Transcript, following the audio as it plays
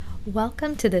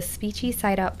Welcome to the Speechy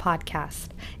Side Up podcast.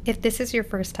 If this is your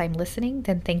first time listening,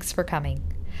 then thanks for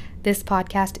coming. This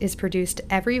podcast is produced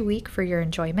every week for your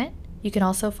enjoyment. You can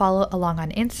also follow along on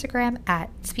Instagram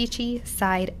at Speechy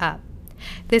Side Up.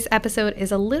 This episode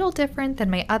is a little different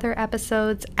than my other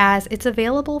episodes as it's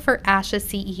available for ASHA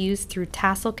CEUs through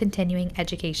Tassel Continuing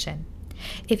Education.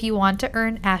 If you want to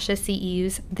earn ASHA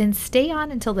CEUs, then stay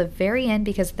on until the very end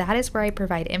because that is where I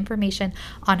provide information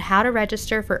on how to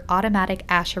register for automatic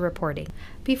ASHA reporting.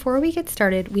 Before we get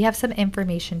started, we have some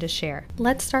information to share.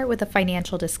 Let's start with the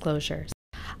financial disclosures.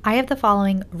 I have the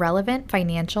following relevant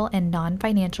financial and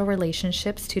non-financial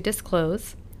relationships to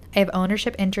disclose. I have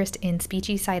ownership interest in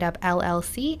Speechy Side Up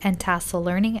LLC and Tassel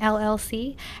Learning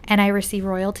LLC, and I receive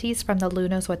royalties from the Lou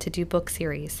Knows What to Do book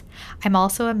series. I'm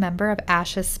also a member of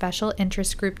ASHA's Special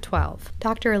Interest Group 12.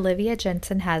 Dr. Olivia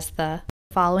Jensen has the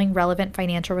following relevant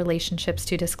financial relationships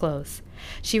to disclose.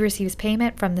 She receives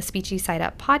payment from the Speechy Side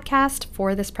Up podcast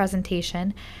for this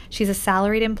presentation. She's a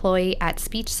salaried employee at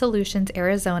Speech Solutions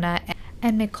Arizona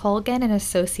and McColgan and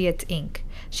Associates, Inc.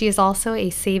 She is also a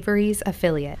Savory's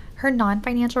affiliate. Her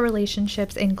non-financial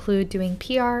relationships include doing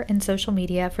PR and social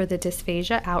media for the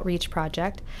Dysphagia Outreach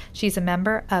Project. She's a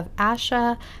member of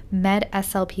ASHA, Med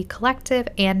SLP Collective,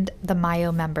 and the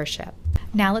MIO membership.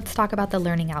 Now let's talk about the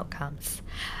learning outcomes.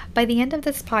 By the end of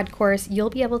this pod course,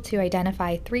 you'll be able to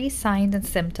identify 3 signs and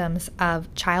symptoms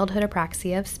of childhood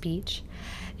apraxia of speech.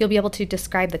 You'll be able to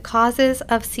describe the causes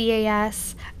of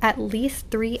CAS, at least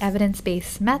 3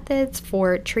 evidence-based methods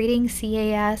for treating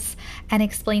CAS, and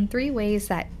explain 3 ways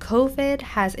that COVID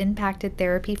has impacted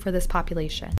therapy for this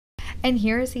population. And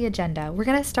here is the agenda. We're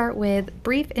going to start with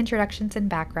brief introductions and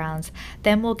backgrounds.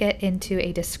 Then we'll get into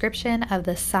a description of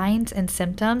the signs and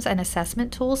symptoms and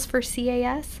assessment tools for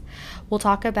CAS. We'll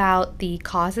talk about the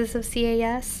causes of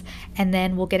CAS, and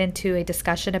then we'll get into a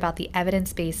discussion about the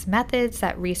evidence-based methods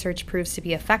that research proves to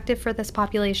be effective for this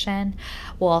population.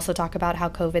 We'll also talk about how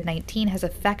COVID-19 has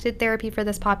affected therapy for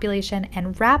this population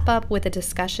and wrap up with a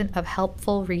discussion of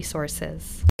helpful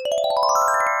resources.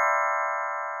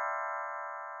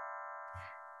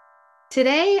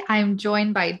 Today, I'm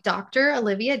joined by Dr.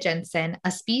 Olivia Jensen,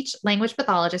 a speech language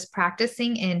pathologist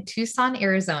practicing in Tucson,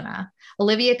 Arizona.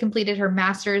 Olivia completed her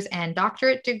master's and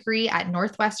doctorate degree at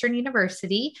Northwestern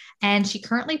University, and she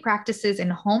currently practices in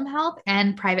home health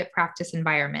and private practice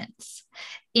environments.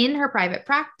 In her private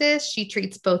practice, she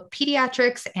treats both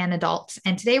pediatrics and adults,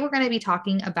 and today we're going to be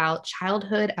talking about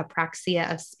childhood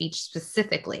apraxia of speech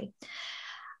specifically.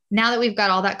 Now that we've got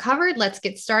all that covered, let's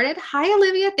get started. Hi,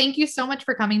 Olivia. Thank you so much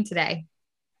for coming today.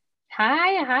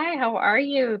 Hi. How are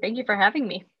you? Thank you for having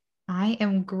me. I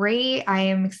am great. I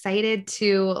am excited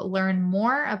to learn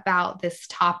more about this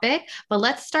topic, but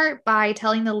let's start by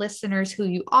telling the listeners who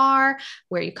you are,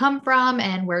 where you come from,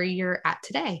 and where you're at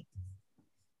today.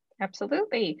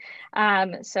 Absolutely.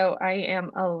 So I am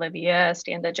Olivia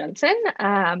Jensen.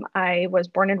 I was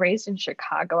born and raised in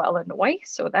Chicago, Illinois.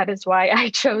 So that is why I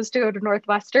chose to go to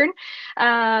Northwestern.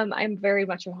 I'm very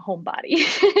much a homebody.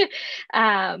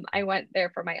 I went there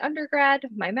for my undergrad,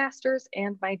 my master's,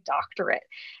 and my doctorate.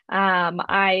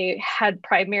 I had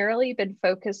primarily been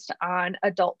focused on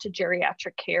adult to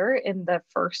geriatric care in the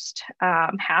first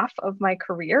half of my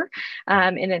career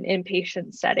in an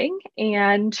inpatient setting.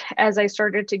 And as I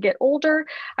started to get older,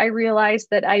 I realized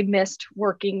that I missed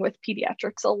working with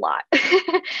pediatrics a lot.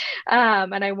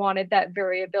 And I wanted that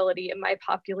variability in my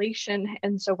population.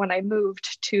 And so when I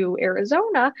moved to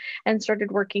Arizona and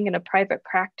started working in a private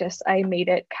practice, I made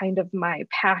it kind of my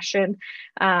passion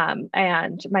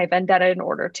and my vendetta in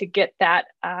order to get that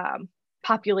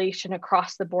population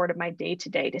across the board of my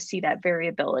day-to-day to see that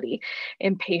variability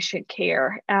in patient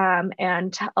care.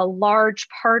 And a large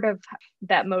part of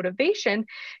that motivation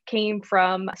came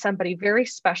from somebody very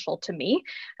special to me,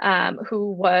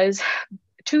 who was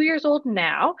 2 years old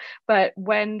now, but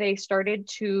when they started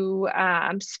to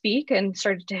speak and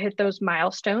started to hit those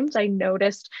milestones, I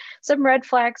noticed some red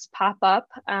flags pop up.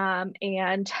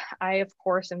 And I, of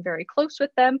course, am very close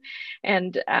with them.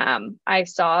 And I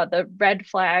saw the red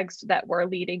flags that were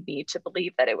leading me to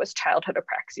believe that it was childhood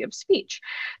apraxia of speech.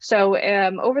 So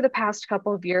over the past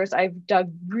couple of years, I've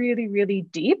dug really, really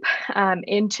deep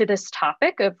into this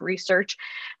topic of research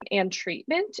and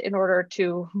treatment in order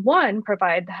to, one,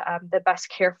 provide the best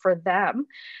care for them,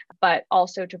 but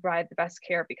also to provide the best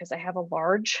care because I have a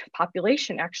large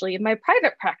population actually in my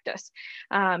private practice.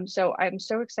 So I'm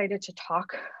so excited to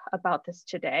talk about this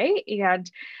today and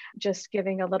just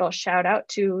giving a little shout out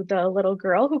to the little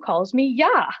girl who calls me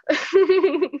Ya.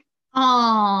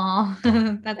 Oh,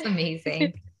 that's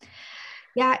amazing.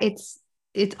 Yeah, it's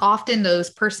it's often those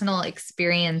personal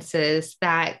experiences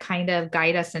that kind of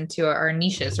guide us into our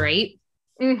niches, right?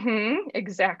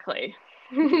 Exactly.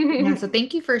 Yeah. So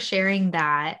thank you for sharing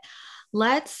that.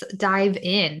 Let's dive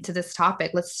into this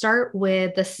topic. Let's start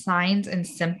with the signs and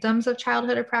symptoms of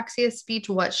childhood apraxia speech.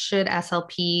 What should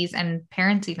SLPs and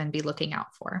parents even be looking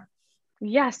out for?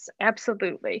 Yes,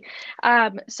 absolutely.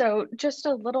 So just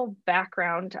a little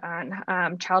background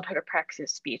on childhood apraxia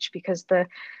speech, because the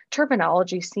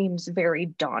terminology seems very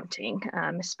daunting,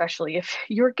 especially if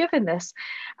you're given this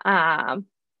um,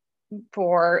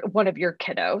 for one of your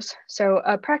kiddos. So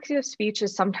apraxia of speech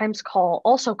is sometimes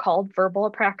also called verbal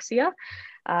apraxia,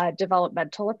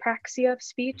 developmental apraxia of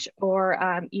speech, or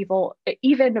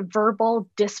even verbal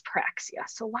dyspraxia.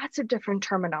 So lots of different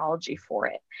terminology for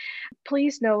it.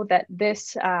 Please know that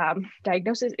this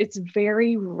diagnosis, it's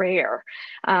very rare.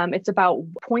 It's about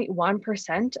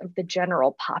 0.1% of the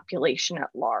general population at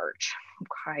large.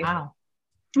 Okay. Wow.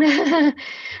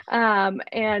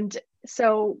 And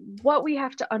so, what we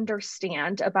have to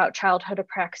understand about childhood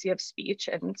apraxia of speech,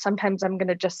 and sometimes I'm going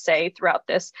to just say throughout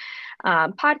this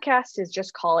podcast, is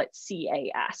just call it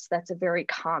CAS. That's a very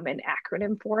common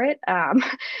acronym for it.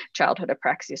 Childhood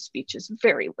apraxia of speech is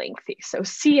very lengthy. So,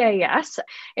 CAS,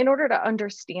 in order to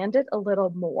understand it a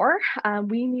little more,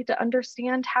 we need to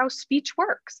understand how speech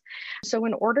works. So,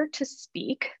 in order to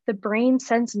speak, the brain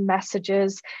sends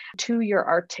messages to your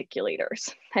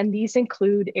articulators. And these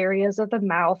include areas of the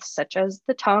mouth, such as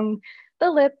the tongue, the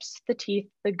lips, the teeth,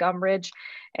 the gum ridge,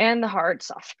 and the hard,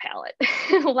 soft palate.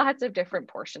 Lots of different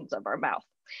portions of our mouth.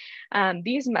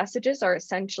 These messages are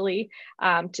essentially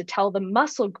to tell the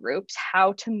muscle groups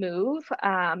how to move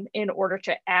in order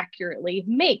to accurately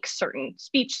make certain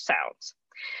speech sounds.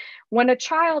 When a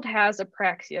child has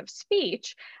apraxia of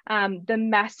speech, the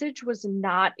message was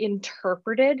not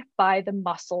interpreted by the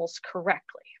muscles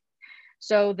correctly.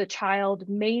 So the child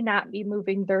may not be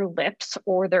moving their lips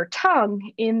or their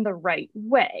tongue in the right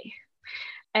way.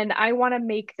 And I want to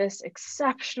make this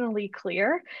exceptionally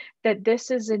clear that this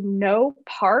is in no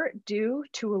part due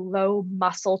to a low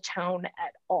muscle tone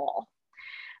at all.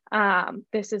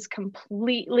 This is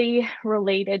completely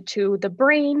related to the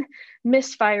brain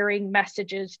misfiring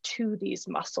messages to these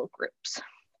muscle groups.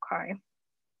 Okay.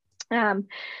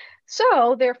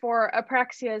 So therefore,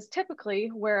 apraxia is typically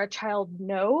where a child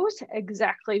knows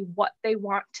exactly what they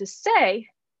want to say,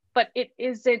 but it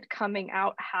isn't coming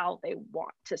out how they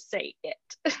want to say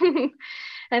it.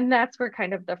 And that's where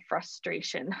kind of the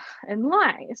frustration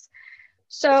lies.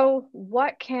 So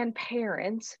what can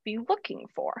parents be looking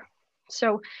for?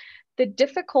 So the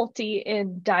difficulty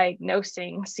in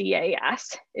diagnosing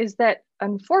CAS is that,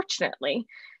 unfortunately,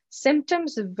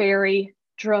 symptoms vary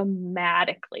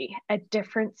dramatically at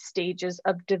different stages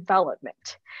of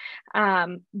development.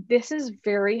 This is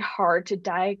very hard to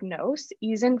diagnose,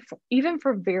 even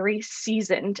for very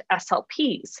seasoned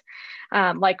SLPs.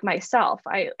 Like myself,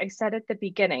 I said at the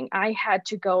beginning, I had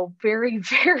to go very,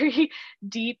 very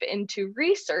deep into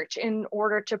research in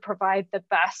order to provide the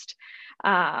best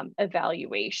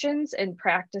evaluations and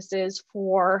practices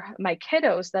for my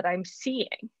kiddos that I'm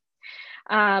seeing.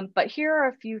 But here are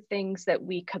a few things that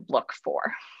we could look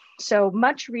for. So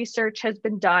much research has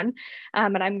been done,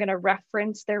 and I'm going to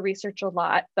reference their research a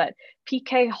lot, but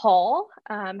PK Hall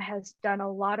has done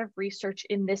a lot of research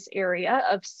in this area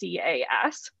of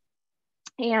CAS.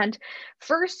 And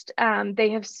first,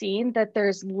 they have seen that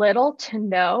there's little to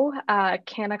no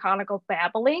canonical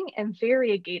babbling and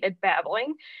variegated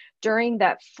babbling during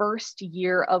that first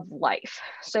year of life.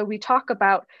 So we talk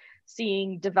about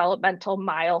seeing developmental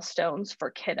milestones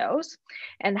for kiddos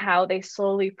and how they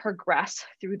slowly progress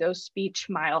through those speech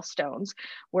milestones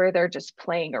where they're just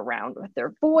playing around with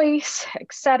their voice,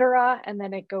 etc. And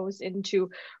then it goes into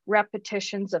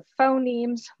repetitions of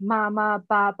phonemes, mama,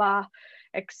 baba,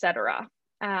 etc.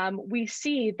 We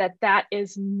see that that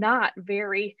is not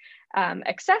very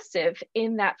excessive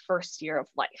in that first year of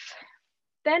life.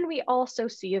 Then we also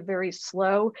see a very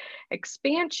slow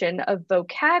expansion of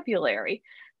vocabulary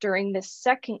during the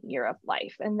second year of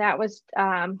life. And that was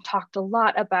talked a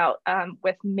lot about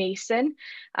with Mason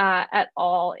et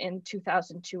al. In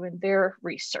 2002 in their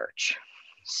research.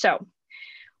 So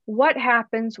what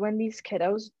happens when these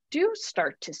kiddos do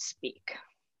start to speak?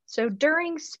 So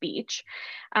during speech,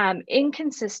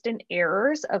 inconsistent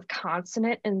errors of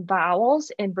consonant and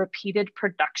vowels and repeated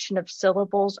production of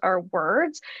syllables or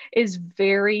words is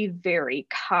very, very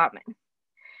common.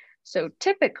 So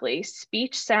typically,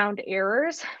 speech sound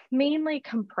errors mainly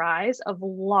comprise of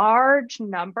large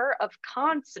number of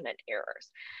consonant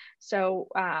errors. So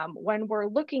when we're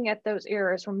looking at those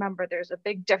errors, remember there's a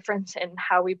big difference in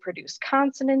how we produce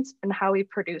consonants and how we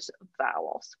produce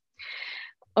vowels.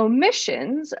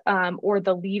 Omissions, or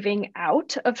the leaving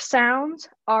out of sounds,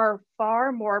 are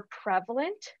far more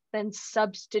prevalent than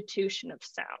substitution of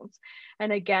sounds.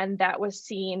 And again, that was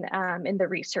seen in the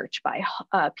research by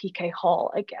P.K.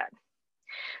 Hall again.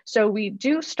 So we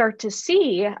do start to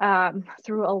see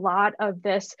through a lot of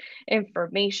this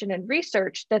information and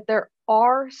research that there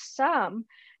are some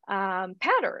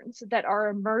patterns that are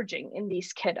emerging in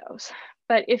these kiddos.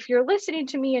 But if you're listening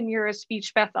to me and you're a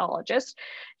speech pathologist,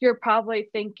 you're probably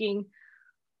thinking,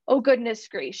 oh, goodness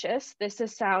gracious, this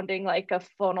is sounding like a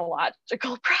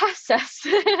phonological process.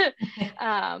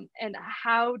 And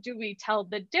how do we tell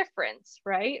the difference,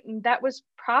 right? And that was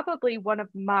probably one of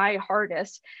my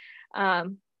hardest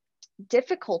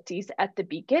difficulties at the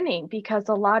beginning, because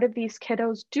a lot of these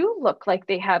kiddos do look like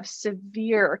they have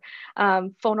severe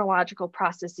phonological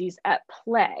processes at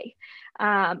play.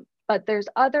 But there's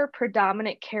other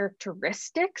predominant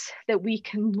characteristics that we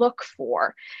can look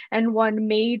for. And one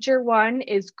major one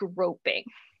is groping.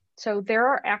 So there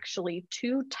are actually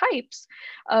two types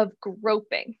of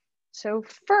groping. So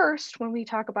first, when we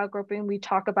talk about groping, we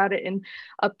talk about it in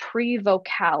a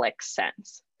pre-vocalic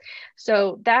sense.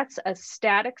 So that's a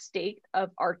static state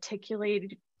of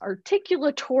articulatory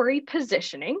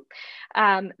positioning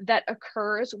that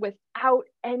occurs without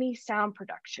any sound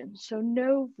production, so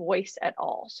no voice at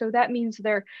all. So that means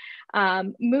their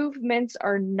movements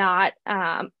are not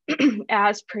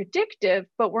as predictive,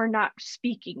 but we're not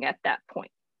speaking at that point.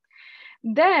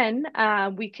 Then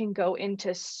we can go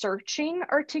into searching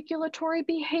articulatory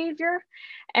behavior,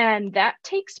 and that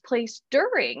takes place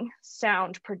during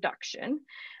sound production,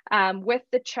 with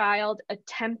the child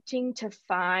attempting to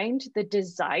find the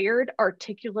desired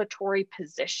articulatory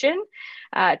position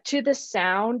to the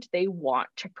sound they want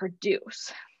to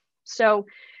produce. So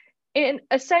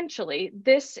essentially,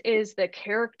 this is the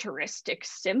characteristic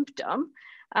symptom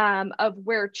of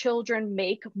where children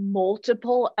make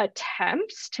multiple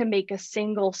attempts to make a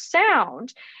single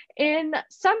sound in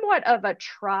somewhat of a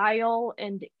trial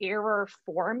and error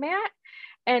format,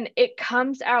 and it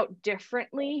comes out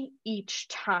differently each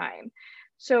time.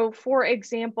 So for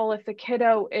example, if a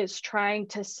kiddo is trying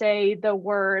to say the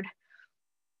word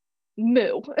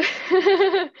moo,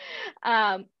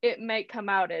 it might come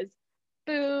out as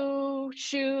boo,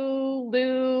 shoo,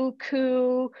 loo,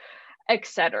 coo,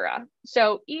 etc.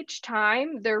 So each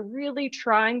time they're really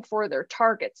trying for their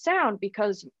target sound,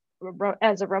 because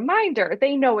as a reminder,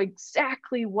 they know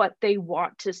exactly what they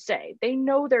want to say. They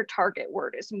know their target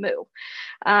word is moo.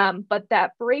 But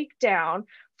that breakdown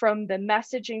from the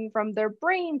messaging from their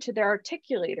brain to their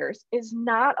articulators is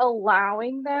not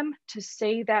allowing them to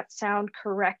say that sound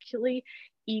correctly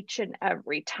each and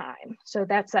every time. So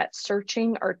that's that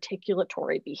searching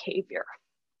articulatory behavior.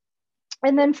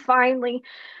 And then finally,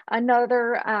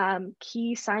 another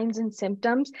key signs and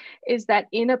symptoms is that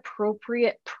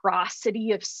inappropriate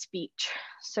prosody of speech.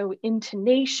 So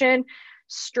intonation,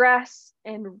 stress,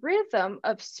 and rhythm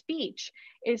of speech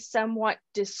is somewhat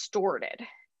distorted.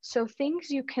 So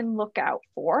things you can look out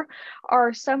for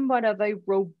are somewhat of a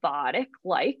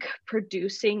robotic-like,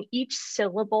 producing each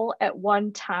syllable at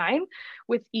one time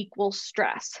with equal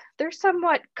stress. They're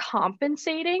somewhat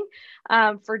compensating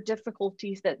for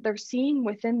difficulties that they're seeing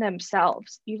within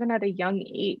themselves, even at a young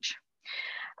age.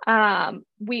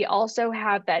 We also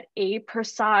have that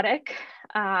aprosodic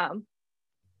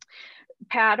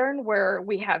pattern where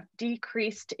we have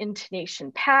decreased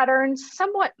intonation patterns,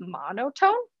 somewhat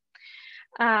monotone.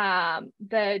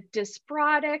 The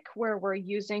dysprodic, where we're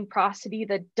using prosody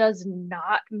that does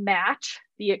not match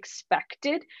the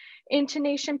expected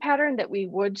intonation pattern that we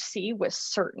would see with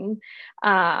certain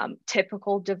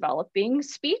typical developing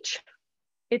speech.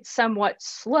 It's somewhat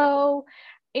slow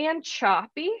and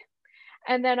choppy.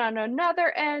 And then on another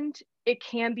end, it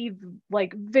can be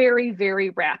like very, very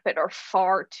rapid or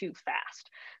far too fast.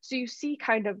 So you see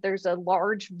kind of there's a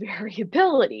large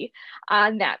variability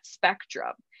on that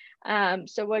spectrum.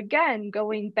 So again,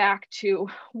 going back to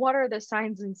what are the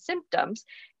signs and symptoms,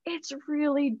 it's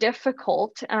really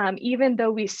difficult, even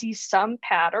though we see some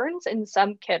patterns in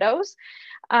some kiddos.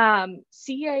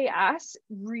 CAS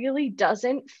really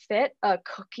doesn't fit a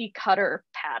cookie cutter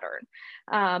pattern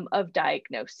of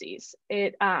diagnoses.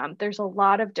 There's a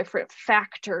lot of different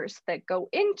factors that go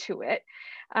into it,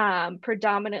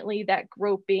 predominantly that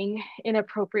groping,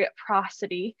 inappropriate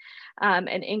prosody, and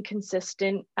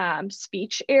inconsistent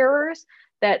speech errors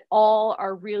that all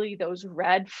are really those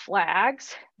red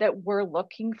flags that we're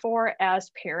looking for as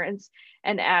parents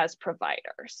and as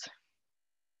providers.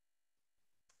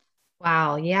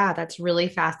 Wow. Yeah, that's really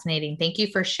fascinating. Thank you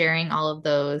for sharing all of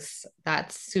those.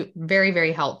 That's very,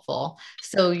 very helpful.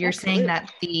 So you're saying Absolutely.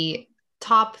 that the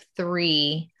top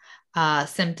three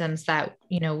symptoms that,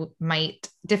 might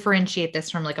differentiate this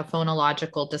from like a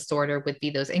phonological disorder would be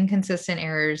those inconsistent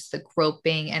errors, the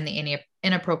groping, and the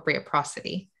inappropriate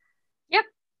prosody. Yep.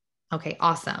 Okay,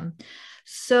 awesome.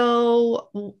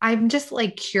 So I'm just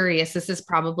like curious. This is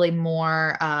probably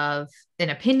more of an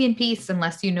opinion piece,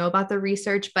 unless you know about the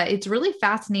research, but it's really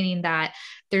fascinating that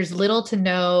there's little to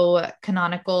no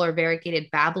canonical or variegated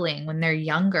babbling when they're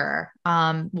younger.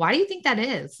 Why do you think that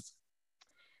is?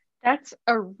 That's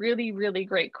a really, really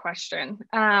great question.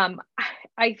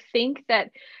 I think that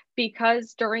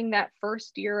because during that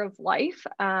first year of life,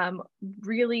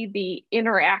 really the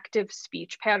interactive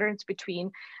speech patterns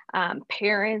between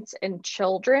parents and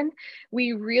children,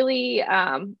 we really,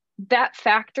 that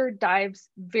factor dives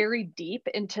very deep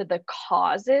into the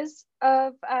causes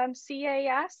of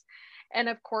CAS. And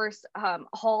of course,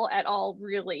 Hall et al.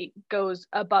 Really goes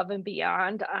above and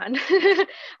beyond on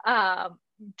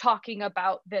talking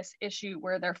about this issue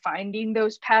where they're finding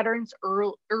those patterns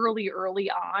early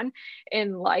on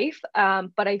in life.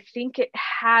 But I think it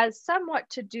has somewhat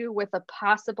to do with a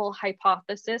possible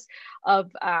hypothesis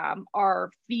of our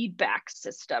feedback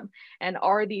system. And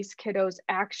are these kiddos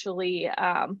actually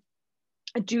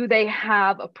do they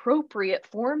have appropriate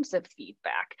forms of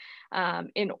feedback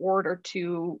in order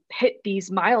to hit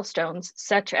these milestones,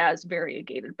 such as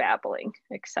variegated babbling,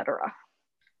 etc.?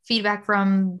 Feedback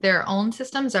from their own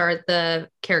systems or the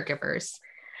caregivers?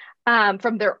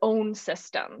 From their own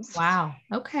systems. Wow.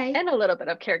 Okay. And a little bit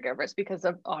of caregivers because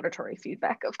of auditory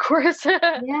feedback, of course.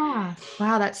 Yeah.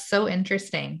 Wow, that's so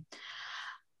interesting.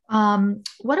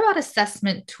 What about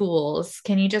assessment tools?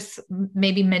 Can you just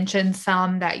maybe mention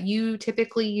some that you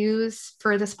typically use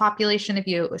for this population if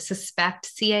you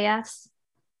suspect CAS?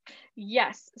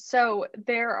 Yes. So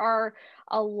there are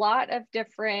a lot of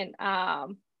different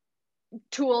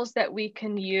tools that we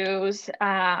can use.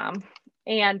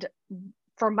 And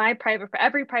for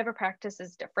every private practice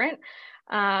is different.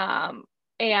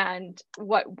 And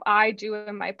what I do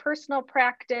in my personal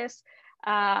practice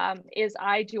is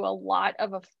I do a lot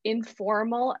of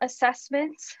informal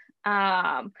assessments.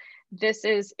 This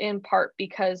is in part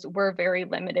because we're very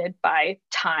limited by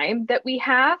time that we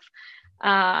have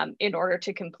in order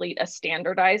to complete a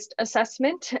standardized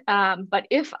assessment. But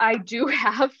if I do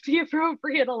have the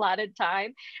appropriate allotted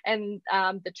time and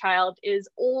the child is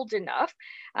old enough,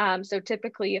 so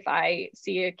typically if I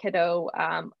see a kiddo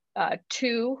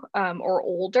 2 or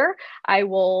older, I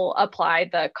will apply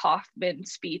the Kaufman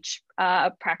speech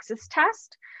praxis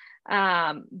test.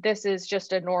 This is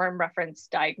just a norm reference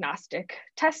diagnostic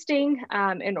testing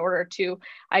in order to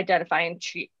identify and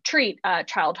treat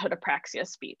childhood apraxia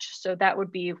speech. So that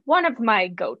would be one of my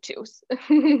go-tos.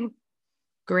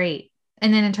 Great.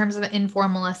 And then in terms of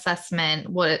informal assessment,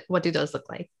 what do those look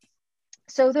like?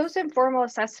 So those informal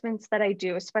assessments that I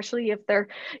do, especially if they're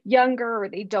younger or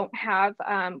they don't have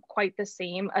quite the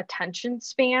same attention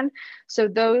span. So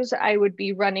those I would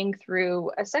be running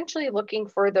through essentially looking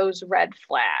for those red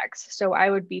flags. So I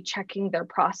would be checking their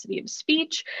prosody of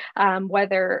speech,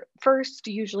 whether first,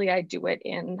 usually I do it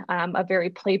in a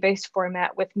very play-based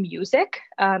format with music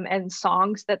and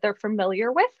songs that they're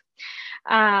familiar with.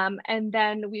 And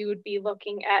then we would be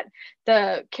looking at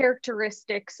the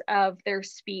characteristics of their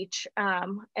speech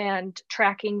and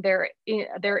tracking their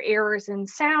errors in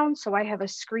sound. So I have a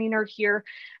screener here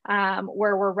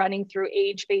where we're running through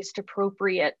age-based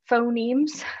appropriate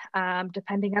phonemes,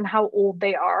 depending on how old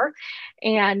they are.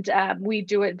 And we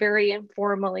do it very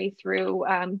informally through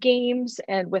games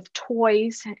and with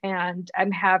toys. And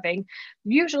I'm having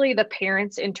usually the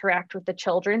parents interact with the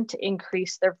children to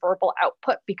increase their verbal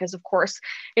output because, of course,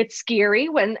 it's scary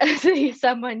when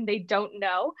someone they don't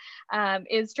know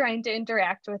is trying to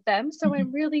interact with them. So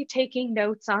I'm really taking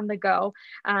notes on the go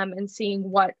and seeing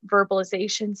what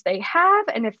verbalizations they have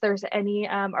and if there's any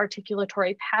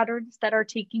articulatory patterns that are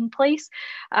taking place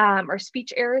or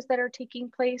speech errors that are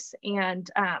taking place, and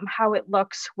how it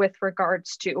looks with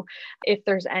regards to if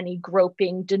there's any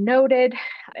groping denoted,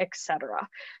 etc.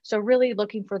 So really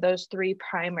looking for those 3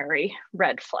 primary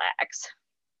red flags.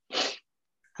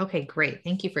 Okay, great.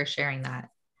 Thank you for sharing that.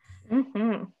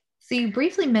 Mm-hmm. So you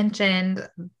briefly mentioned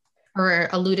or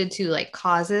alluded to like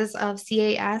causes of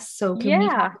CAS. So can we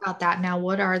talk about that now?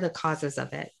 What are the causes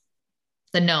of it?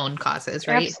 The known causes,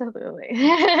 right? Absolutely.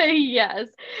 Yes.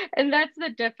 And that's the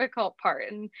difficult part.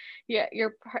 And yeah,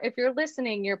 if you're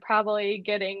listening, you're probably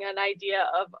getting an idea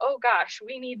of, oh gosh,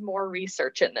 we need more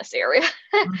research in this area.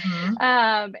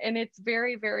 Mm-hmm. And it's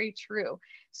very, very true.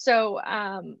 So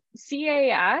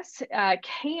CAS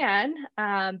can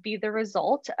be the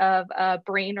result of a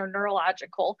brain or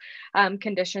neurological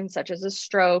condition such as a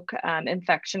stroke,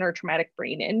 infection, or traumatic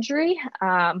brain injury,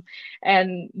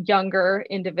 and younger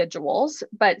individuals.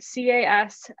 But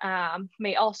CAS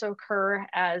may also occur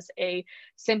as a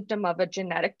symptom of a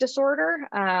genetic disorder.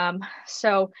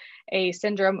 So a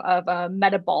syndrome of a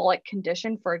metabolic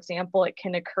condition, for example, it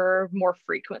can occur more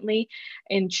frequently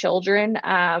in children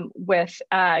with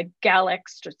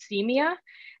galactosemia.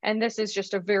 And this is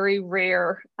just a very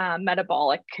rare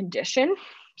metabolic condition.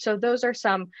 So those are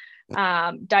some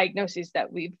diagnoses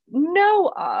that we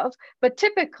know of, but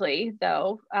typically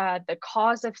though, the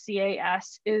cause of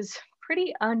CAS is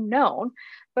pretty unknown,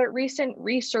 but recent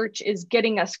research is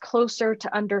getting us closer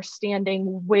to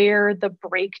understanding where the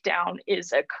breakdown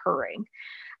is occurring.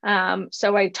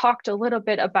 So I talked a little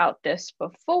bit about this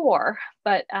before,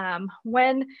 but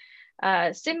when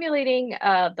simulating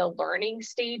the learning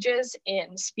stages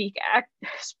in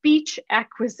speech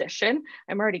acquisition.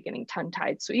 I'm already getting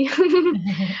tongue-tied, sweet.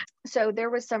 So there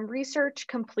was some research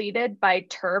completed by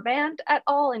Turband et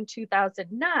al. In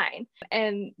 2009,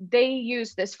 and they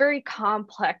used this very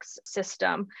complex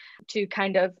system to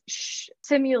kind of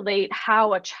simulate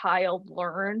how a child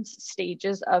learns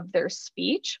stages of their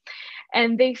speech.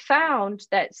 And they found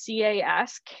that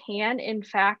CAS can in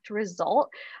fact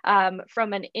result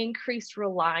from an increased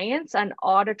reliance on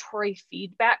auditory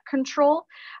feedback control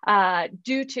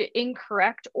due to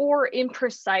incorrect or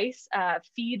imprecise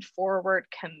feed-forward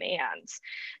commands.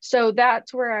 So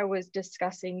that's where I was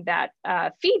discussing that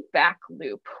feedback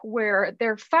loop, where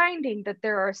they're finding that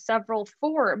there are several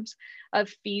forms of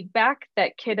feedback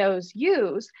that kiddos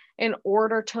use in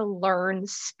order to learn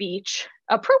speech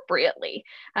appropriately,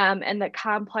 and the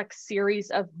complex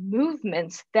series of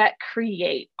movements that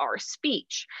create our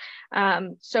speech.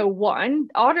 So one,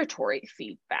 auditory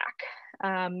feedback.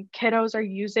 Kiddos are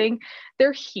using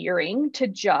their hearing to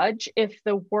judge if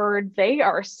the word they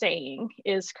are saying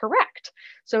is correct.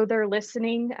 So they're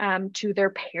listening to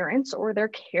their parents or their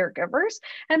caregivers,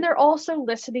 and they're also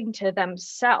listening to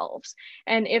themselves.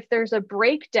 And if there's a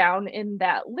breakdown in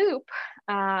that loop,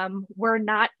 we're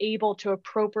not able to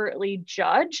appropriately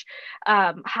judge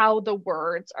how the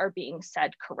words are being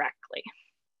said correctly.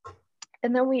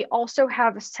 And then we also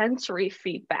have sensory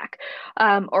feedback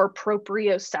or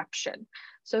proprioception.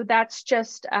 So that's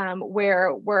just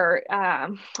where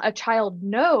a child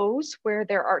knows where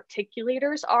their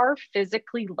articulators are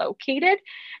physically located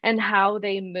and how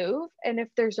they move. And if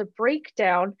there's a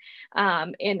breakdown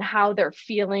in how they're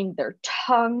feeling their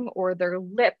tongue or their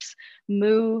lips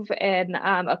move in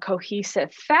a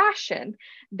cohesive fashion,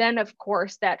 then of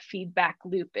course that feedback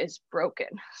loop is broken.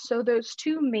 So those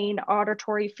two main,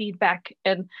 auditory feedback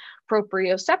and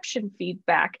proprioception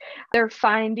feedback, they're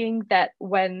finding that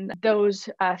when those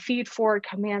feed forward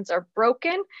commands are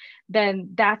broken,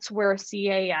 then that's where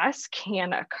CAS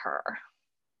can occur.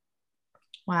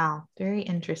 Wow, very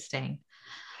interesting.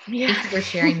 Yeah. Thank you for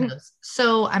sharing those.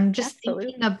 So I'm just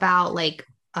thinking about like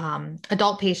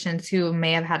adult patients who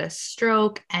may have had a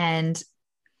stroke and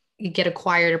you get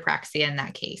acquired apraxia in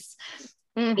that case.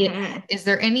 Is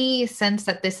there any sense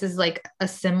that this is like a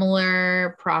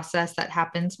similar process that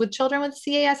happens with children with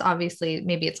CAS? Obviously,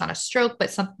 maybe it's not a stroke, but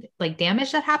something like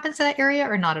damage that happens to that area,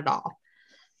 or not at all?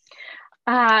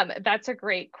 That's a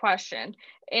great question.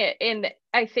 And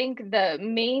I think the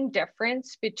main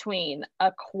difference between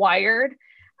acquired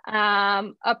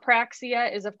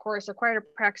apraxia is, of course, acquired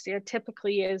apraxia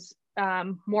typically is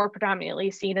more predominantly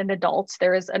seen in adults.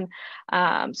 There is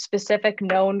a specific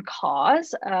known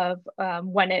cause of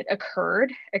when it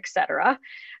occurred, etc.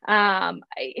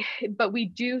 But we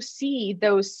do see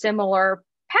those similar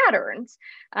patterns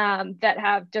that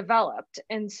have developed.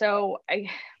 And so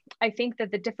I think that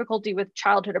the difficulty with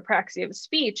childhood apraxia of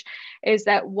speech is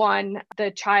that, one, the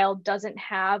child doesn't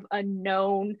have a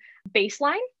known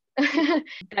baseline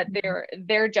that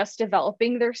they're just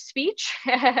developing their speech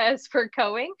as we're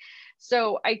going.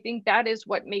 So I think that is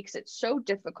what makes it so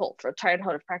difficult for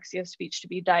childhood apraxia of speech to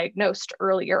be diagnosed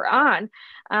earlier on,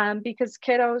 because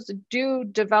kiddos do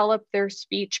develop their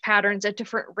speech patterns at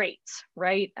different rates,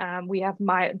 right? We have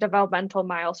developmental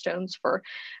milestones for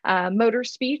motor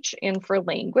speech and for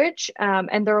language,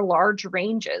 and there are large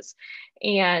ranges.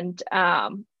 And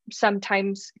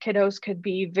sometimes kiddos could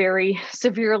be very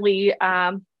severely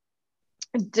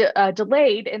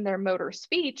delayed in their motor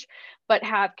speech, but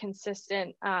have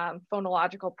consistent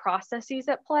phonological processes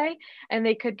at play, and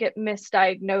they could get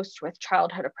misdiagnosed with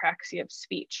childhood apraxia of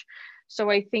speech. So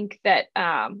I think that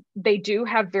they do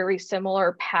have very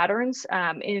similar patterns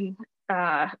in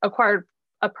acquired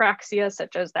apraxia,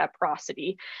 such as that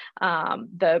prosody,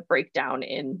 the breakdown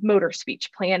in motor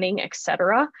speech planning,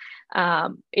 etc.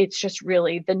 It's just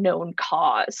really the known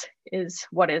cause is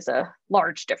what is a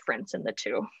large difference in the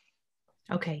two.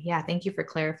 Okay. Yeah. Thank you for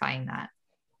clarifying that.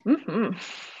 Mm-hmm.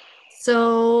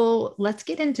 So let's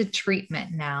get into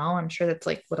treatment now. I'm sure that's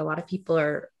like what a lot of people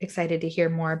are excited to hear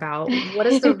more about. What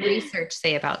does the research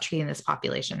say about treating this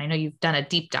population? I know you've done a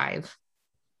deep dive.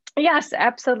 Yes,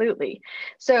 absolutely.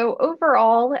 So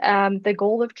overall, the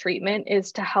goal of treatment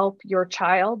is to help your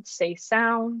child say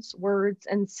sounds, words,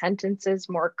 and sentences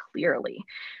more clearly,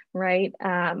 right?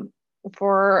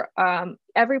 For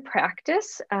every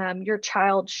practice, your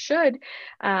child should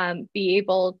be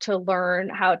able to learn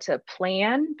how to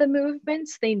plan the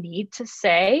movements they need to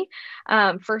say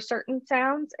for certain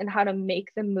sounds and how to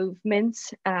make the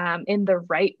movements in the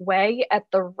right way at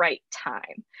the right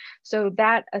time. So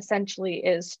that essentially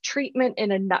is treatment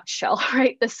in a nutshell,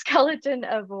 right? The skeleton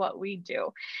of what we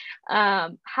do.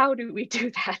 How do we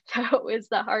do that, though, is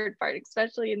the hard part,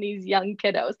 especially in these young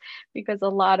kiddos, because a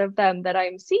lot of them that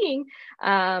I'm seeing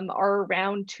are around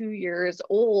 2 years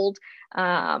old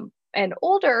and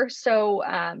older. So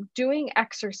doing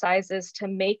exercises to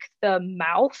make the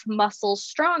mouth muscles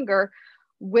stronger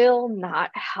will not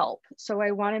help. So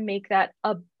I want to make that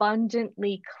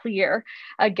abundantly clear.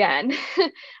 Again,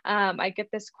 I get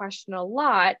this question a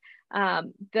lot.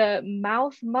 The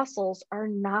mouth muscles are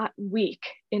not weak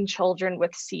in children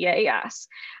with CAS.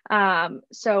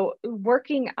 So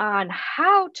working on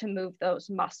how to move those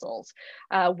muscles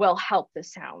will help the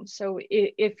sound. So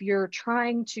if you're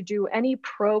trying to do any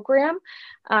program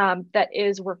that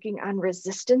is working on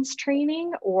resistance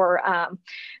training or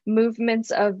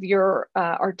movements of your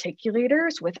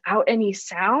articulators without any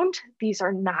sound, these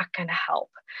are not going to help.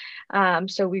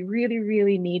 So we really,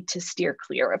 really need to steer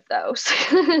clear of those.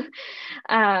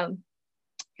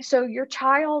 So your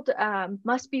child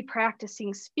must be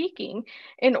practicing speaking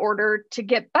in order to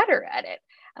get better at it.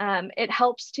 It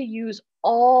helps to use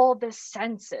all the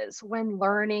senses when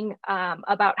learning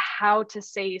about how to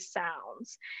say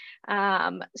sounds.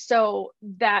 So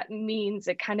that means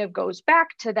it kind of goes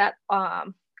back to that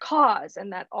cause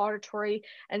and that auditory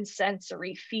and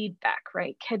sensory feedback,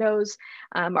 right? Kiddos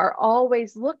are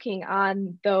always looking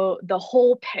on the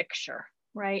whole picture,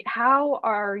 right? How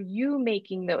are you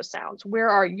making those sounds? Where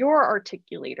are your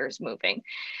articulators moving?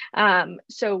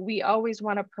 So we always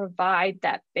want to provide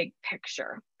that big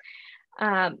picture.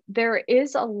 There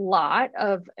is a lot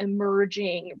of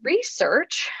emerging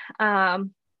research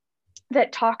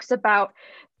that talks about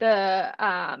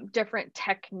the different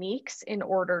techniques in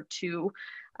order to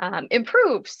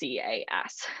improve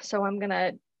CAS. So I'm going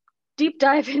to deep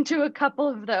dive into a couple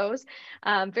of those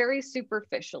very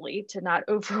superficially to not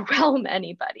overwhelm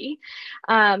anybody.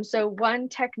 So one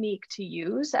technique to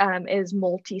use is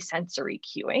multisensory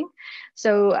cueing.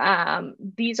 So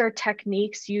these are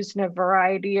techniques used in a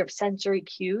variety of sensory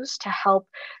cues to help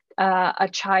a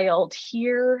child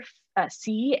hear,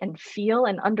 see and feel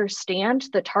and understand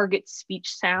the target speech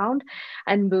sound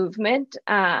and movement,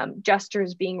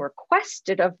 gestures being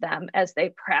requested of them as they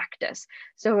practice.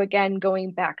 So again,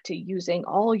 going back to using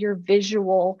all your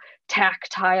visual,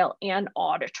 tactile, and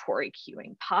auditory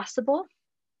cueing possible.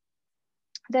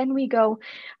 Then we go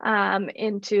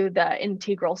into the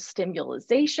integral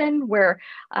stimulation, where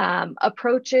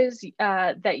approaches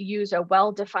that use a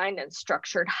well-defined and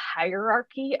structured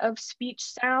hierarchy of speech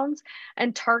sounds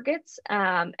and targets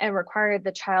and require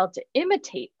the child to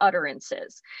imitate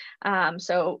utterances.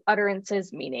 So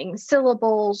utterances meaning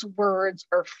syllables, words,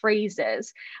 or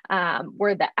phrases,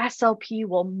 where the SLP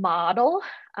will model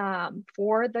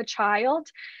for the child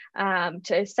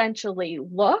to essentially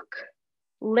look,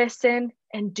 listen,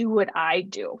 and do what I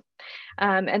do.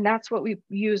 And that's what we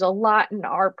use a lot in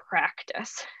our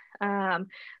practice.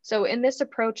 So in this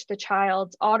approach, the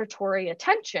child's auditory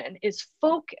attention is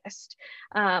focused,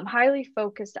 highly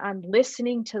focused on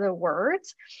listening to the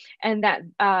words, and that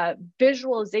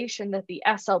visualization that the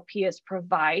SLP is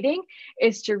providing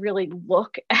is to really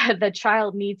look at, the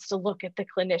child needs to look at the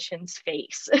clinician's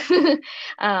face,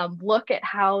 look at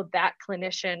how that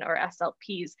clinician or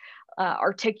SLP's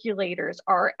articulators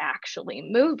are actually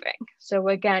moving. So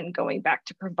again, going back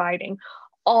to providing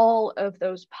all of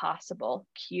those possible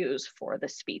cues for the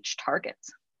speech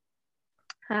targets.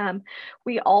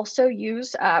 We also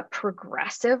use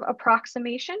progressive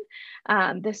approximation.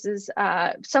 This is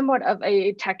somewhat of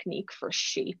a technique for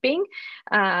shaping,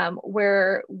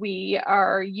 where we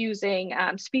are using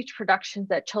speech productions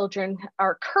that children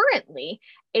are currently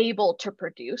able to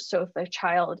produce. So if a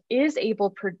child is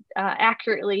able to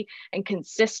accurately and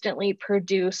consistently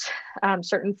produce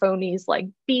certain phonies like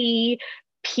B,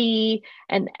 P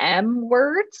and M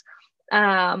words.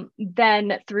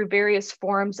 Then through various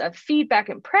forms of feedback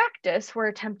and practice, we're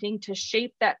attempting to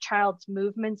shape that child's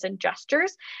movements and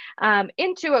gestures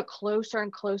into a closer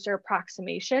and closer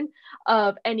approximation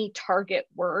of any target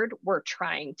word we're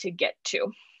trying to get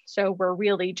to. So we're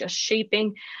really just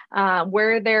shaping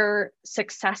where they're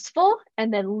successful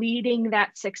and then leading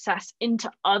that success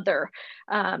into other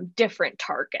different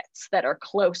targets that are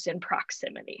close in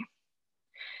proximity.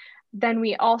 Then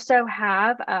we also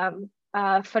have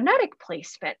phonetic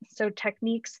placement, so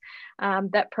techniques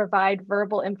that provide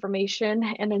verbal information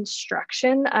and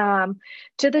instruction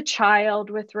to the child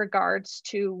with regards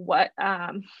to what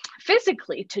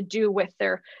physically to do with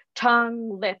their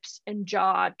tongue, lips, and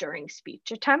jaw during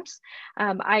speech attempts.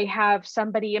 I have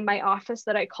somebody in my office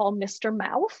that I call Mr.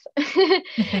 Mouth,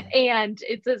 and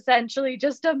it's essentially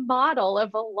just a model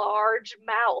of a large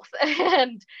mouth.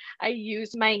 And I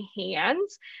use my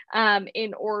hands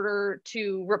in order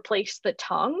to replace the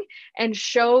tongue and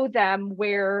show them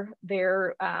where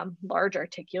their large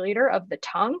articulator of the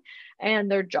tongue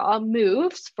and their jaw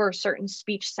moves for certain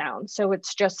speech sounds. So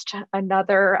it's just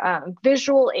another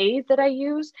visual aid that I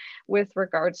use with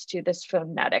regards to this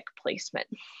phonetic placement.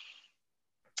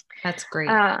 That's great.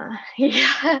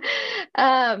 Yeah.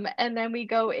 And then we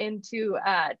go into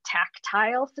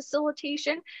tactile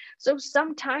facilitation. So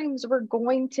sometimes we're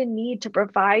going to need to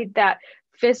provide that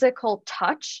physical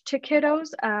touch to kiddos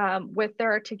with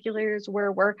their articulators,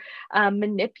 where we're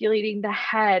manipulating the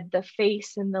head, the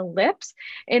face, and the lips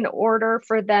in order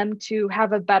for them to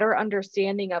have a better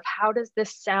understanding of how does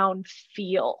this sound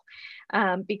feel.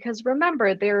 Because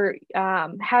remember, they're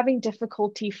having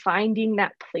difficulty finding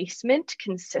that placement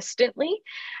consistently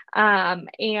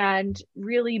and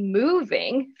really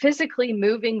physically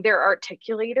moving their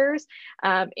articulators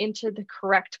into the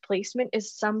correct placement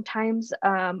is sometimes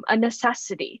a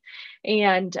necessity.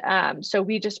 And so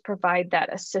we just provide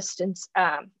that assistance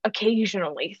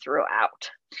occasionally throughout,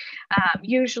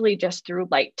 usually just through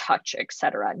light touch,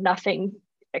 etc. Nothing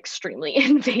extremely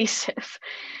invasive.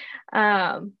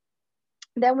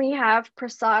 Then we have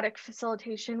prosodic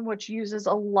facilitation, which uses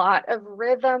a lot of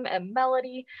rhythm and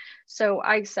melody. So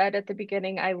I said at the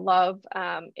beginning, I love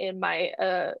in my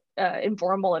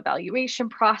informal evaluation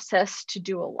process to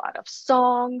do a lot of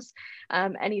songs,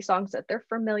 any songs that they're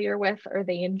familiar with or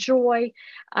they enjoy,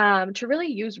 to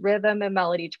really use rhythm and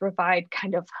melody to provide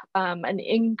kind of an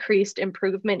increased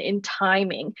improvement in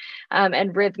timing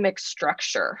and rhythmic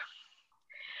structure.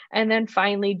 And then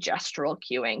finally, gestural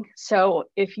cueing. So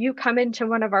if you come into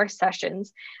one of our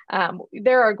sessions,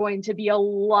 there are going to be a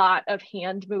lot of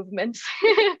hand movements,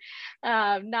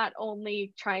 not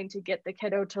only trying to get the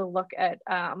kiddo to look at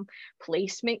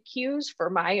placement cues for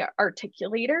my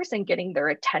articulators and getting their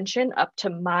attention up to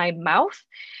my mouth,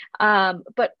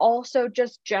 but also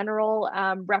just general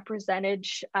represented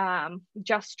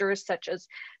gestures such as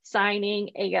signing,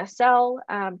 ASL,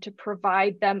 to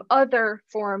provide them other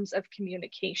forms of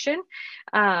communication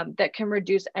that can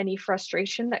reduce any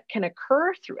frustration that can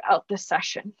occur throughout the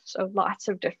session. So lots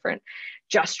of different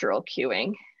gestural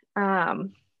cueing.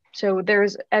 So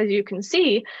there's, as you can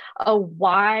see, a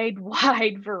wide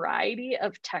variety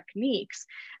of techniques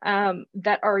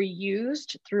that are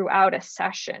used throughout a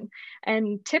session.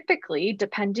 And typically,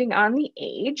 depending on the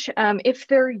age, if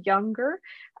they're younger,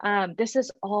 this is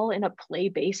all in a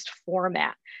play-based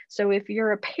format. So if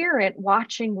you're a parent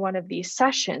watching one of these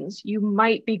sessions, you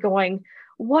might be going,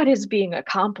 what is being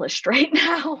accomplished right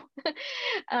now?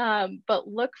 But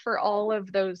look for all of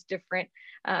those different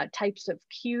types of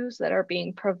cues that are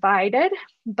being provided.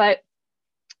 But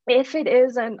if it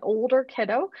is an older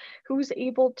kiddo who's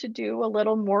able to do a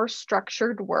little more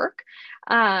structured work,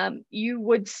 you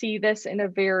would see this in a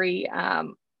very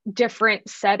different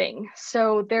setting.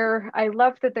 So I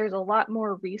love that there's a lot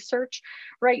more research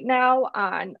right now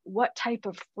on what type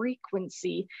of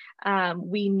frequency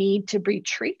we need to be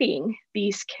treating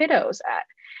these kiddos at.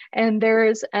 And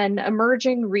there's an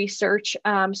emerging research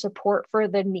support for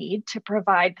the need to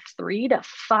provide 3 to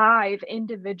 5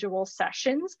 individual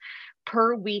sessions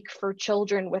per week for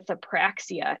children with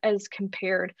apraxia as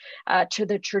compared to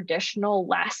the traditional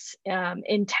less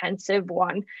intensive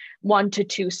 1 to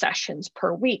 2 sessions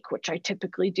per week, which I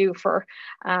typically do for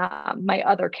my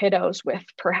other kiddos with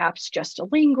perhaps just a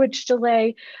language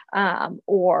delay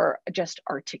or just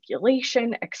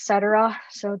articulation, etc.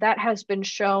 So that has been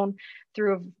shown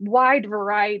through a wide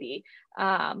variety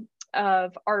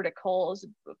of articles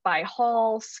by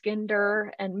Hall,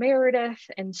 Skinder, and Meredith,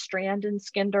 and Strand and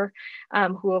Skinder,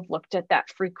 who have looked at that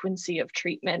frequency of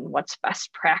treatment and what's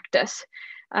best practice.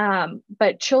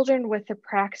 But children with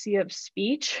apraxia of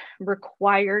speech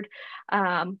required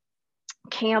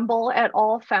Campbell et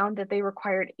al. Found that they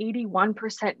required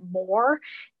 81% more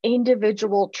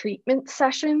individual treatment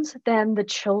sessions than the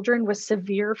children with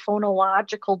severe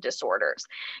phonological disorders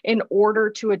in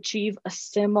order to achieve a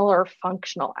similar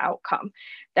functional outcome.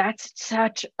 That's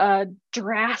such a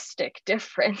drastic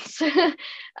difference.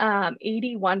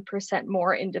 81%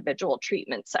 more individual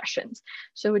treatment sessions.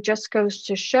 So it just goes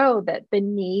to show that the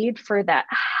need for that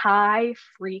high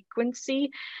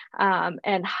frequency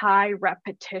and high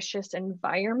repetitious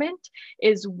environment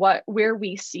is where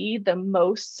we see the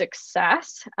most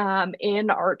success in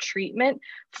our treatment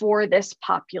for this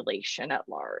population at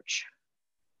large.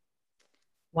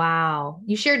 Wow.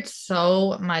 You shared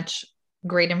so much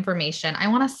great information. I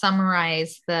want to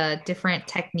summarize the different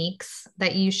techniques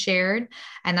that you shared,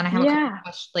 and then I have a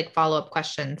couple of follow-up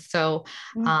questions. So,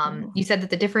 you said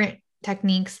that the different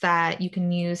techniques that you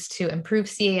can use to improve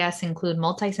CAS include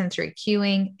multisensory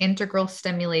cueing, integral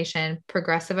stimulation,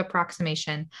 progressive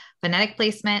approximation, phonetic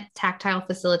placement, tactile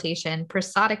facilitation,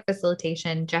 prosodic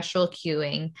facilitation, gestural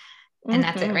cueing, and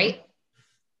that's it, right?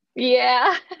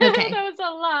 Yeah. Okay. That was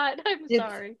a lot. I'm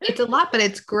sorry. It's a lot, but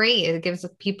it's great. It gives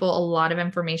people a lot of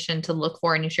information to look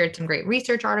for. And you shared some great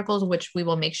research articles, which we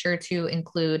will make sure to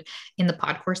include in the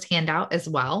podcourse handout as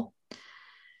well.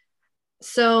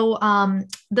 So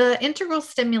the integral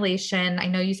stimulation, I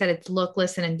know you said it's look,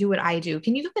 listen, and do what I do.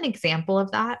 Can you give an example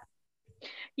of that?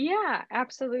 Yeah,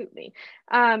 absolutely.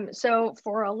 So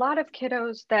for a lot of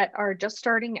kiddos that are just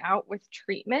starting out with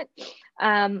treatment,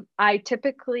 I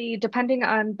typically, depending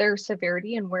on their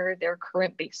severity and where their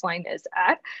current baseline is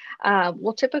at,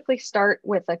 we'll typically start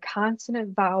with a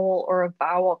consonant vowel or a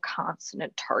vowel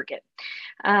consonant target.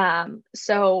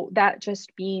 So that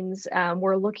just means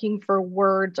we're looking for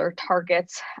words or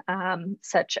targets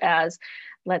such as,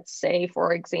 let's say,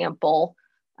 for example,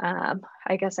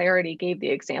 I guess I already gave the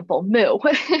example, moo,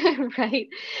 right?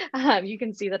 You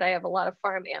can see that I have a lot of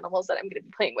farm animals that I'm going to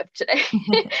be playing with today.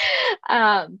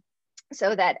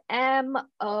 So that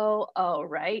M-O-O,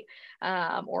 right?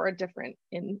 Or a different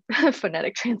in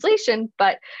phonetic translation.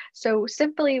 But so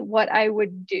simply what I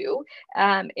would do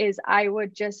is I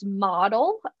would just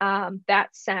model that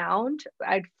sound.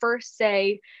 I'd first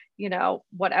say,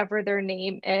 whatever their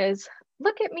name is,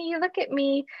 look at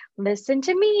me, listen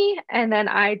to me. And then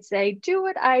I'd say, do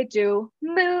what I do,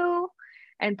 moo,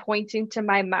 and pointing to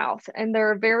my mouth. And there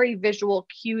are very visual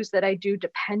cues that I do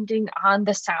depending on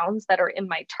the sounds that are in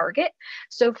my target.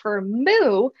 So for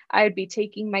moo, I'd be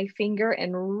taking my finger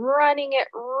and running it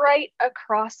right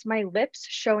across my lips,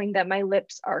 showing that my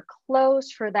lips are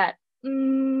closed for that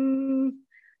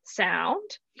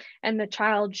sound. And the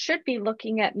child should be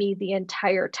looking at me the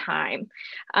entire time.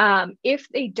 If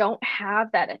they don't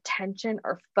have that attention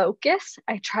or focus,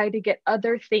 I try to get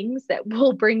other things that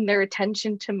will bring their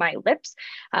attention to my lips.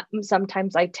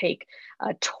 Sometimes I take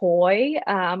a toy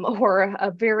or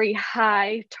a very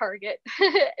high target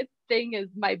thing is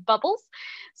my bubbles.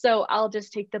 So I'll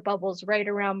just take the bubbles right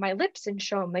around my lips and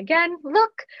show them again.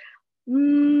 Look,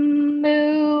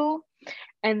 moo.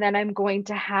 And then I'm going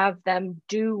to have them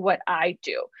do what I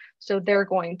do. So they're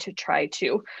going to try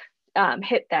to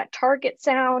hit that target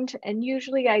sound. And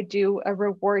usually I do a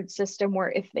reward system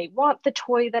where if they want the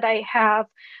toy that I have,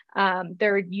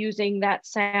 they're using that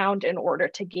sound in order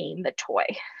to gain the toy.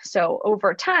 So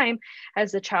over time,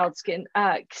 as the child's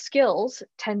skills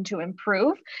tend to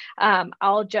improve,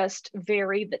 I'll just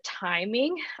vary the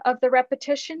timing of the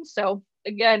repetition. So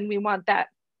again, we want that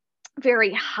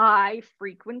very high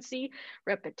frequency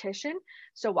repetition.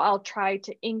 So I'll try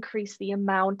to increase the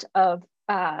amount of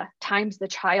times the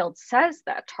child says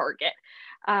that target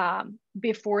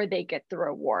before they get the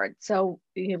reward. So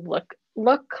you look,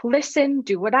 listen,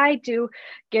 do what I do,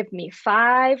 give me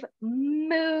 5,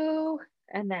 moo,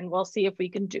 and then we'll see if we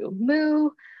can do moo,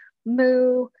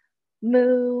 moo,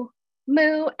 moo,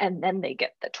 moo, and then they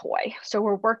get the toy. So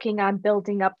we're working on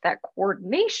building up that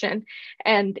coordination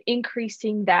and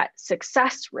increasing that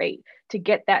success rate to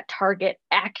get that target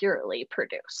accurately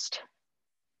produced.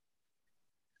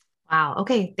 Wow.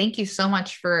 Okay. Thank you so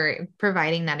much for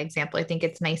providing that example. I think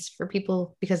it's nice for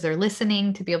people because they're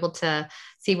listening to be able to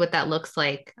see what that looks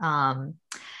like.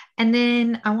 And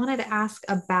then I wanted to ask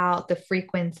about the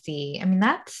frequency. I mean,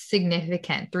 that's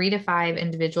significant, 3 to 5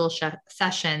 individual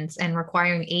sessions and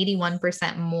requiring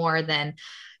 81% more than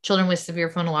children with severe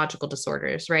phonological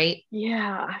disorders, right?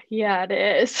 Yeah, it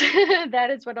is. That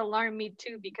is what alarmed me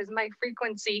too, because my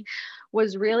frequency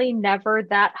was really never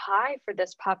that high for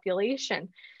this population.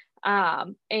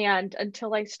 And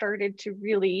until I started to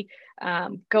really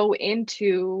go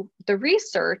into the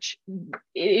research,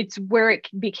 it's where it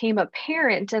became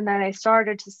apparent. And then I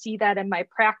started to see that in my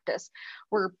practice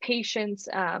where patients,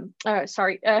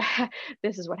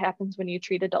 this is what happens when you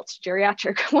treat adults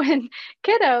geriatric, when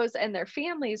kiddos and their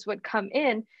families would come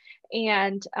in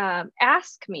and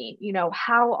ask me,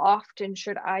 how often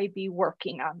should I be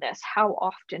working on this? How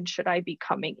often should I be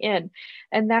coming in?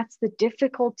 And that's the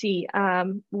difficulty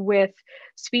with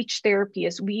speech therapy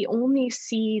is we only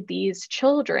see these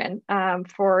children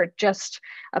for just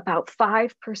about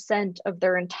 5% of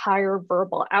their entire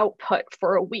verbal output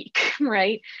for a week,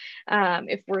 right?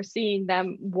 If we're seeing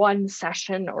them 1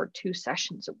 session or 2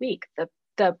 sessions a week,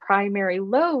 the primary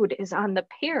load is on the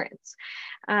parents.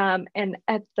 And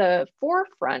at the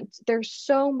forefront, there's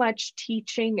so much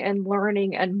teaching and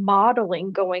learning and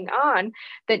modeling going on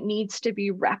that needs to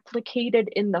be replicated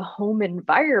in the home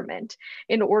environment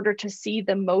in order to see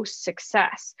the most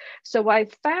success. So I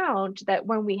found that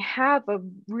when we have a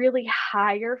really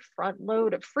higher front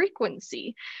load of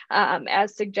frequency,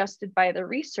 as suggested by the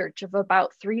research of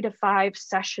about 3 to 5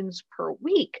 sessions per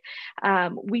week,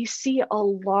 we see a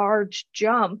large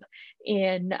jump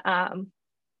in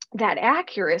that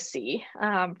accuracy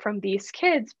from these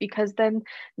kids, because then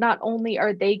not only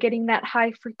are they getting that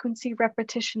high frequency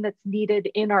repetition that's needed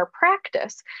in our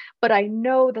practice, but I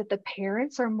know that the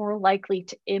parents are more likely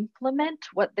to implement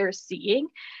what they're seeing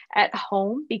at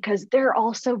home because they're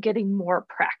also getting more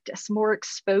practice, more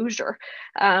exposure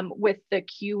with the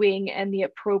cueing and the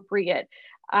appropriate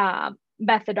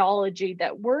methodology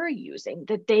that we're using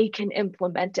that they can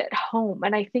implement at home.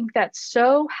 And I think that's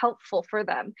so helpful for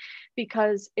them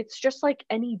because it's just like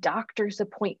any doctor's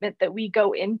appointment that we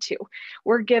go into.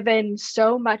 We're given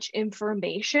so much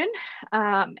information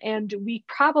and we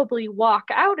probably walk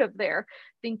out of there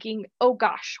thinking, oh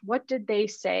gosh, what did they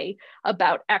say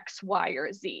about X, Y,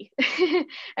 or Z?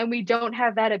 And we don't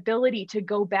have that ability to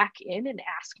go back in and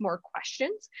ask more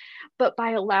questions. But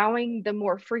by allowing the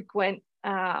more frequent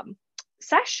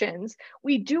sessions,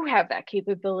 we do have that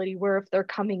capability where if they're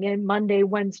coming in Monday,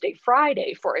 Wednesday,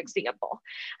 Friday, for example,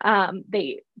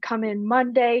 they come in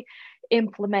Monday,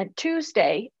 implement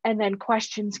Tuesday, and then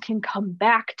questions can come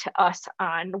back to us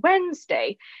on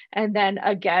Wednesday, and then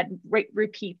again,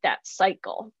 repeat that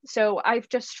cycle. So I've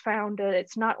just found that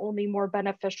it's not only more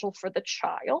beneficial for the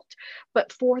child,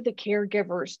 but for the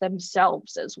caregivers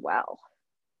themselves as well.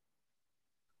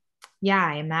 Yeah,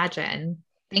 I imagine.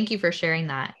 Thank you for sharing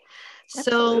that.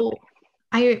 Absolutely.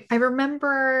 So I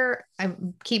remember, I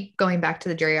keep going back to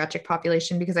the geriatric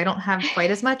population because I don't have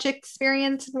quite as much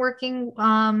experience working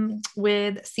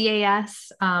with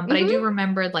CAS, but I do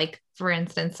remember, like, for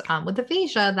instance, with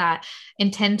aphasia, that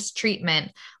intense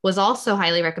treatment was also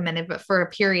highly recommended, but for a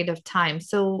period of time.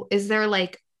 So is there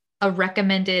like a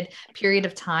recommended period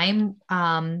of time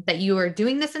that you are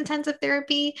doing this intensive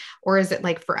therapy, or is it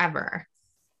like forever?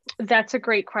 That's a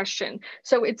great question.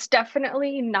 So it's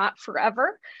definitely not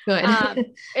forever. Good.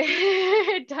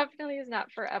 It definitely is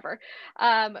not forever.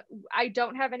 I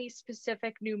don't have any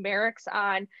specific numerics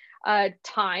on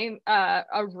time,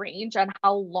 a range on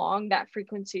how long that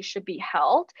frequency should be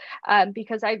held,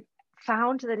 because I've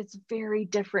found that it's very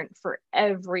different for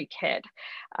every kid.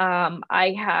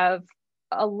 I have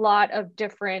a lot of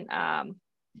different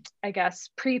I guess,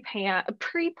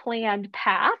 pre-planned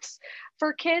paths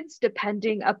for kids,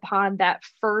 depending upon that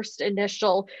first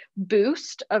initial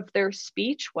boost of their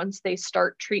speech once they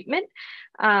start treatment.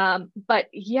 But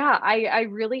yeah, I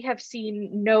really have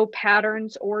seen no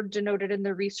patterns or denoted in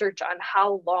the research on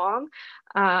how long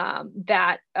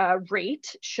that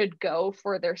rate should go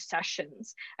for their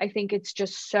sessions. I think it's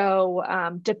just so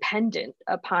dependent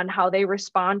upon how they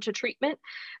respond to treatment.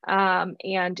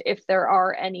 And if there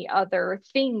are any other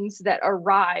things that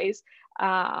arise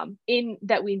in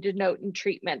that we denote in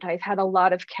treatment. I've had a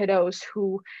lot of kiddos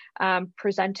who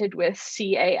presented with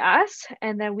CAS,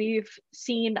 and then we've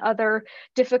seen other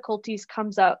difficulties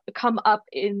come up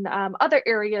in other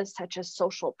areas such as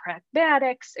social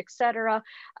pragmatics, etc.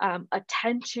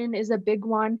 Attention is a big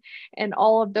one, and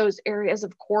all of those areas,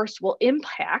 of course, will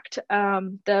impact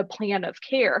the plan of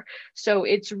care. So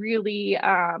it's really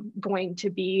going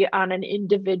to be on an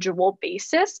individual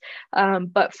basis.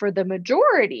 But for the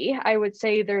majority, I would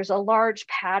say there's a large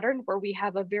pattern where we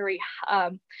have a very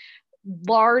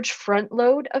large front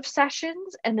load of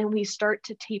sessions, and then we start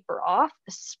to taper off,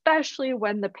 especially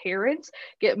when the parents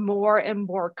get more and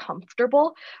more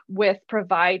comfortable with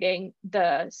providing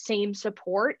the same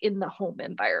support in the home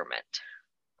environment.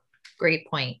 Great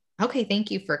point. Okay,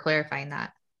 thank you for clarifying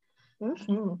that.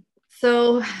 Mm-hmm.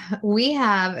 So we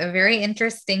have a very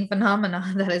interesting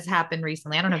phenomenon that has happened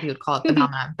recently. I don't know if you would call it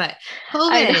phenomenon, but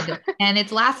I know. COVID, and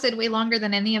it's lasted way longer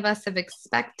than any of us have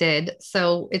expected.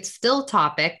 So it's still a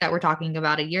topic that we're talking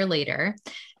about a year later.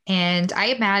 And I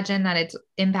imagine that it's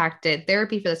impacted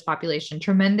therapy for this population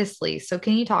tremendously. So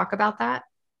can you talk about that?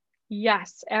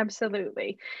 Yes,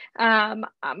 absolutely.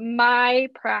 My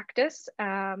practice,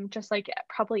 just like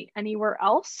probably anywhere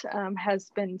else, has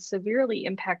been severely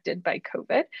impacted by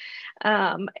COVID.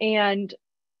 And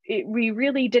we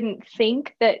really didn't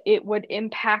think that it would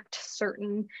impact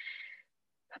certain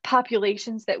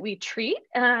populations that we treat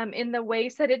in the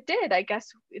ways that it did. I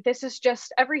guess this is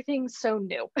just everything's so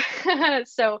new.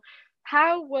 So,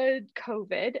 how would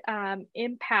COVID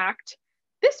impact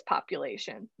this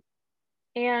population?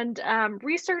 And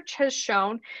research has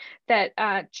shown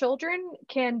that children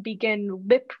can begin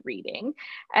lip reading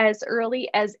as early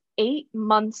as 8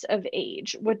 months of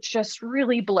age, which just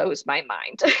really blows my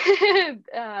mind.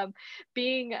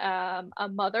 Being a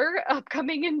mother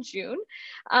upcoming in June,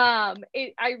 I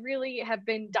really have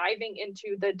been diving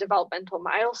into the developmental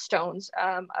milestones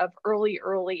of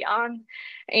early on.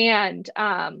 And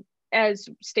as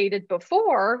stated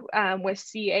before, with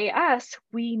CAS,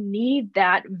 we need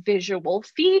that visual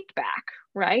feedback,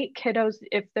 right? Kiddos,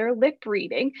 if they're lip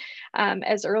reading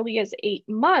as early as 8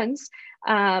 months,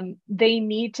 they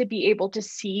need to be able to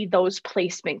see those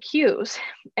placement cues.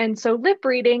 And so lip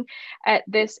reading at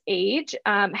this age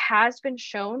has been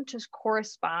shown to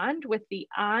correspond with the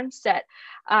onset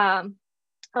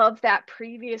of that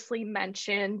previously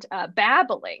mentioned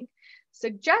babbling,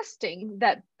 suggesting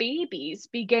that babies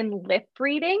begin lip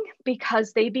reading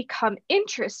because they become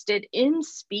interested in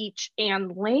speech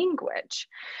and language.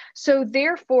 So,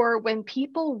 therefore, when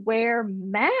people wear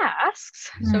masks,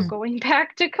 so Hmm. going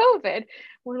back to COVID,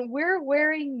 when we're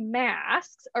wearing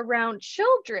masks around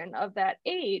children of that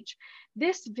age,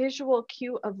 this visual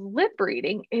cue of lip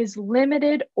reading is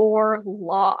limited or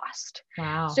lost.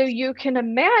 Wow. So you can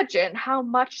imagine how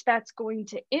much that's going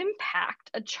to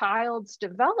impact a child's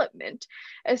development,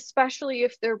 especially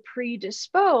if they're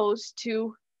predisposed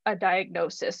to a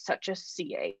diagnosis such as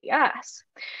CAS.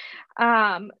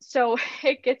 So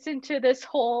it gets into this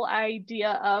whole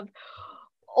idea of,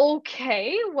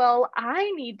 okay, well, I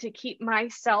need to keep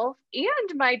myself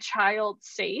and my child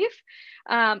safe.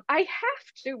 I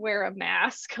have to wear a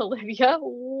mask, Olivia.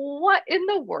 What in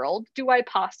the world do I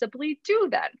possibly do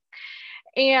then?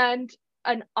 And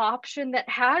an option that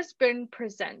has been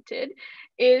presented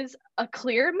is a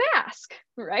clear mask,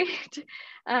 right?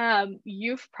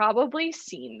 You've probably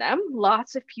seen them.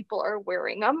 Lots of people are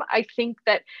wearing them. I think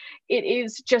that it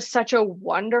is just such a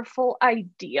wonderful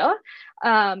idea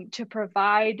to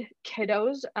provide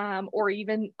kiddos or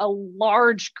even a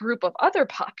large group of other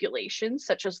populations,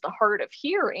 such as the hard of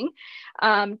hearing,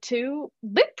 to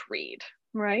lip read,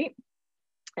 right?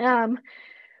 Um,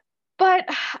 but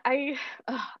I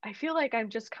feel like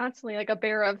I'm just constantly like a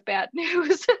bearer of bad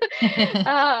news.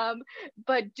 um,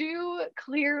 but do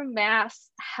clear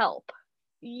masks help?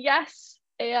 Yes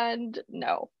and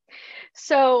no.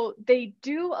 So they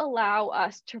do allow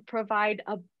us to provide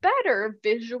a better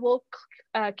visual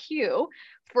cue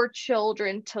for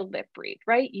children to lip read,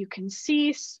 right? You can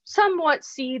somewhat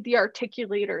see the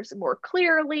articulators more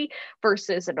clearly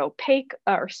versus an opaque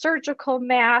or surgical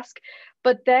mask.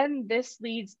 But then this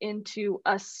leads into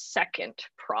a second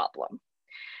problem.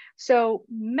 So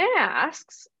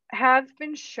masks have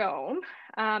been shown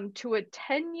to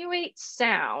attenuate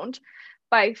sound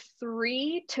by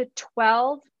 3 to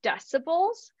 12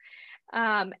 decibels,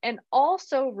 and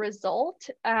also result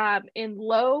in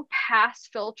low pass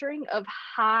filtering of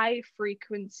high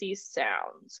frequency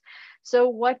sounds. So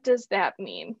what does that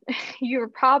mean? You're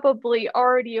probably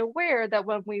already aware that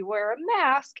when we wear a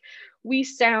mask, we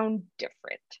sound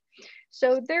different.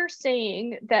 So they're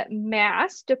saying that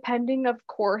masks, depending of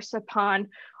course upon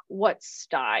what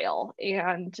style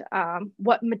and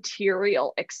what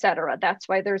material, etc. That's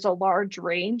why there's a large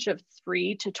range of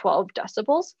 3 to 12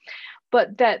 decibels,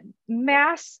 but that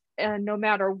masks, no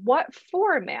matter what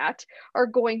format, are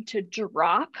going to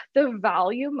drop the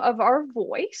volume of our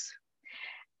voice,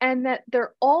 and that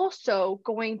they're also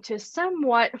going to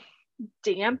somewhat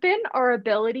dampen our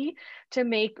ability to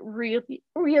make really,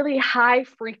 really high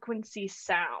frequency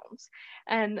sounds.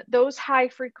 And those high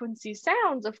frequency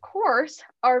sounds, of course,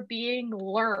 are being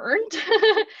learned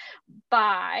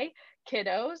by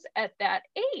kiddos at that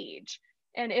age.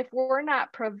 And if we're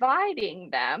not providing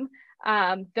them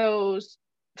those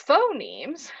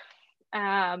phonemes,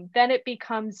 then it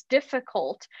becomes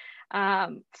difficult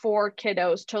for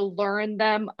kiddos to learn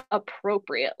them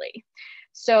appropriately.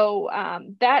 So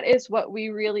that is what we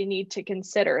really need to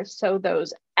consider. So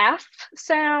those F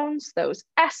sounds, those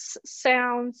S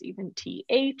sounds, even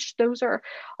TH, those are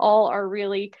all are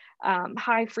really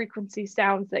high frequency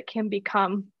sounds that can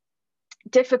become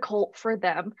difficult for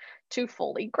them to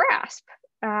fully grasp.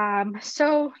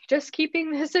 So just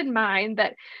keeping this in mind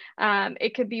that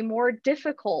it could be more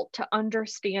difficult to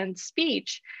understand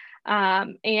speech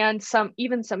and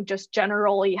even some just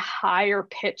generally higher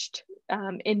pitched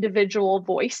individual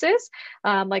voices,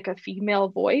 like a female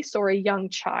voice or a young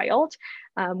child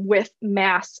with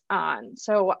masks on.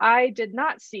 So I did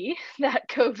not see that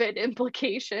COVID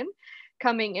implication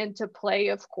coming into play,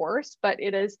 of course, but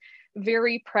it is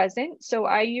very present. So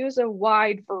I use a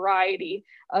wide variety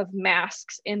of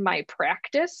masks in my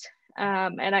practice.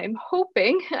 And I'm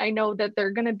hoping, I know that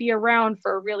they're going to be around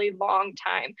for a really long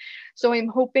time. So I'm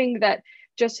hoping that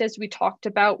just as we talked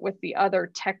about with the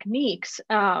other techniques,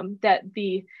 that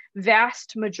the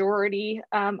vast majority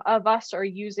of us are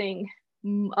using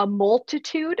a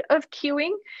multitude of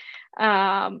cueing,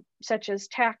 such as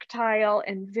tactile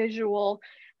and visual,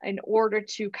 in order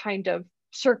to kind of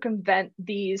circumvent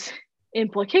these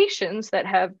implications that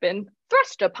have been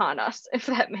thrust upon us, if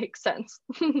that makes sense.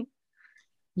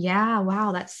 Yeah,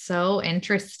 wow, that's so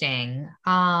interesting.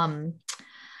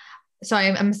 So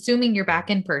I'm assuming you're back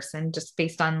in person just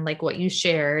based on like what you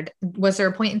shared. Was there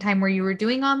a point in time where you were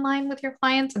doing online with your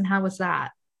clients, and how was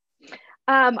that?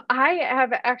 I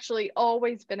have actually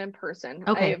always been in person.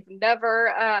 Okay. I've never,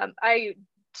 I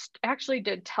actually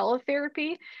did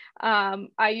teletherapy.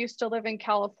 I used to live in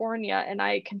California and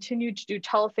I continued to do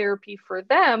teletherapy for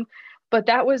them, but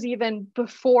that was even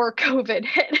before COVID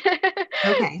hit.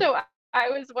 Okay. So I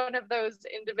was one of those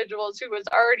individuals who was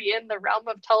already in the realm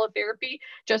of teletherapy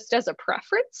just as a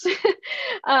preference.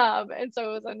 And so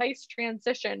it was a nice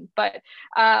transition. But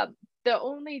the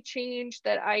only change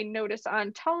that I notice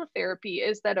on teletherapy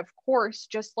is that, of course,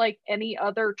 just like any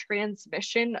other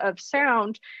transmission of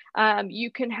sound,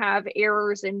 you can have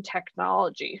errors in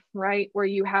technology, right? Where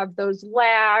you have those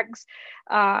lags,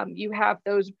 you have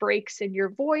those breaks in your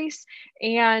voice,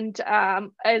 and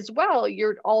as well,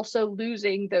 you're also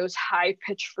losing those high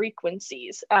pitch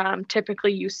frequencies.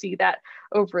 Typically, you see that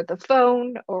over the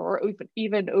phone or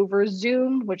even over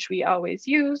Zoom, which we always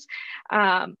use.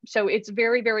 So it's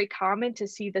very, very common to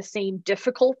see the same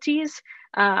difficulties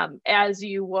as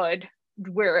you would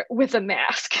wear it with a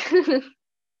mask.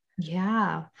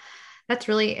 Yeah. That's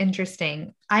really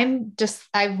interesting.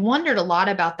 I've wondered a lot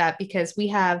about that because we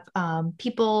have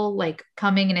people like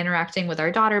coming and interacting with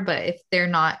our daughter, but if we're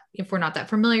not that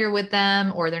familiar with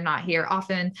them or they're not here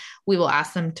often, we will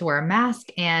ask them to wear a mask.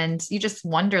 And you just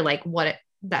wonder like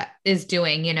that is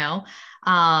doing,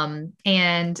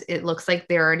 and it looks like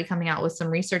they're already coming out with some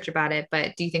research about it.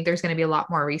 But do you think there's going to be a lot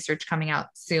more research coming out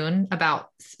soon about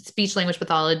speech language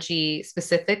pathology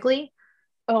specifically?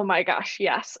 Oh my gosh,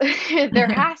 yes. There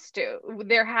has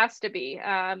to be.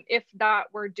 If not,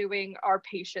 we're doing our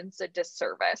patients a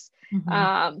disservice. Mhm.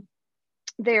 Um,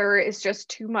 there is just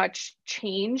too much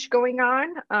change going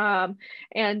on,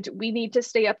 and we need to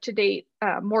stay up to date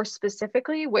more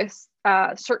specifically with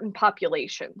certain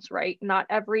populations, right? Not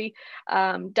every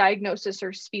diagnosis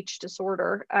or speech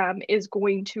disorder is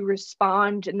going to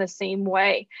respond in the same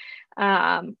way.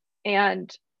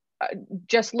 And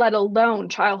just let alone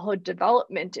childhood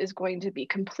development is going to be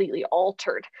completely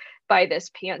altered by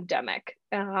this pandemic,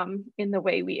 in the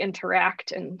way we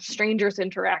interact and strangers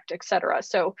interact, et cetera.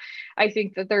 So I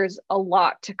think that there's a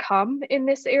lot to come in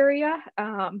this area,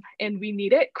 and we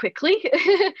need it quickly,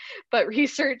 but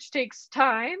research takes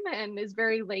time and is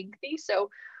very lengthy. So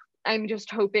I'm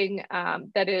just hoping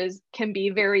that can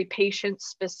be very patient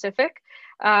specific,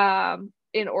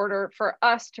 in order for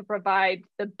us to provide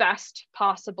the best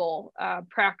possible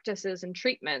practices and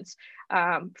treatments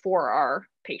for our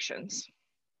patients.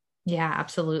 Yeah,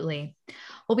 absolutely.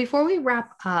 Well, before we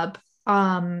wrap up,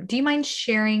 do you mind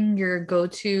sharing your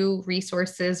go-to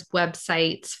resources,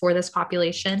 websites for this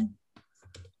population?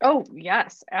 Oh,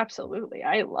 yes, absolutely.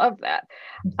 I love that.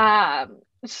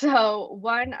 So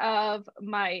one of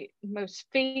my most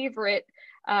favorite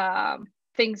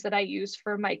things that I use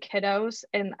for my kiddos,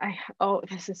 and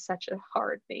this is such a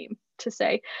hard name to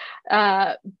say,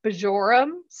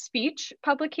 Bjorem Speech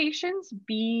Publications,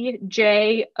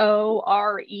 BJOREM.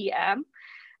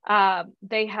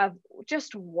 They have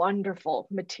just wonderful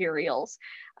materials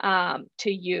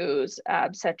to use,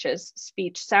 such as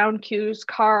speech sound cues,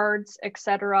 cards,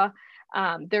 etc.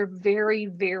 They're very,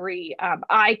 very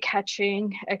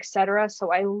eye-catching, etc.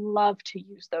 So I love to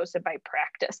use those in my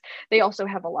practice. They also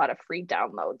have a lot of free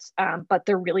downloads, but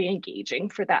they're really engaging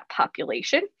for that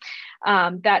population.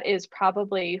 That is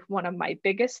probably one of my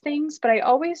biggest things. But I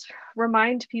always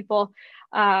remind people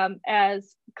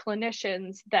as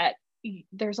clinicians that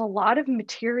there's a lot of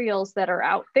materials that are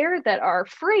out there that are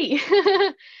free,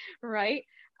 right?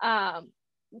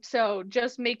 So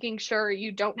just making sure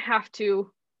you don't have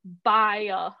to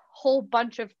buy a whole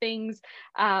bunch of things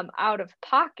out of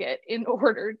pocket in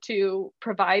order to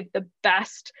provide the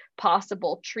best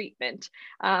possible treatment.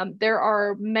 There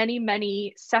are many,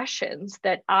 many sessions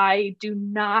that I do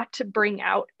not bring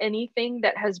out anything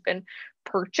that has been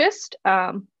purchased.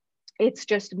 It's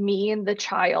just me and the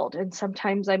child. And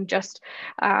sometimes I'm just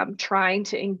trying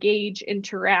to engage,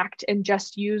 interact, and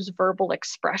just use verbal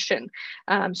expression.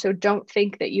 So don't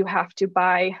think that you have to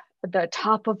buy the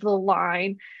top of the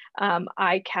line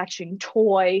eye-catching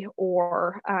toy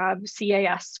or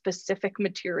CAS specific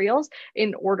materials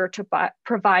in order to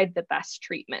provide the best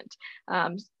treatment.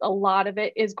 A lot of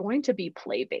it is going to be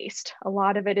play-based. A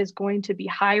lot of it is going to be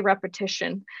high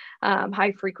repetition,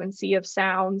 high frequency of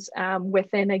sounds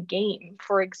within a game.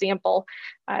 For example,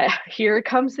 here it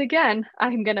comes again.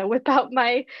 I'm going to whip out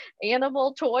my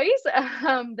animal toys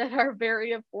that are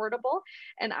very affordable,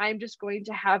 and I'm just going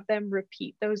to have them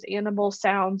repeat those animal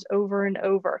sounds over and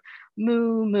over.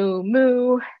 Moo, moo,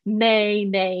 moo, neigh,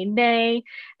 neigh, neigh,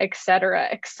 etc.,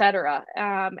 etc.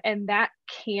 And that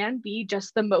can be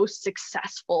just the most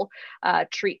successful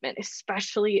treatment,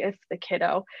 especially if the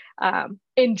kiddo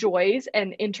enjoys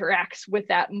and interacts with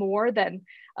that more than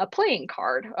a playing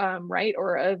card, right?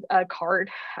 Or a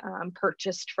card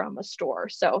purchased from a store.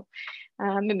 So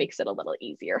it makes it a little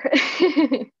easier.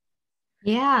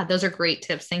 Yeah, those are great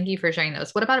tips. Thank you for sharing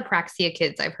those. What about Apraxia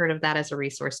Kids? I've heard of that as a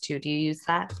resource too. Do you use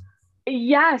that?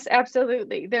 Yes,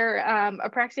 absolutely.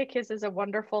 Apraxia Kids is a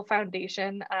wonderful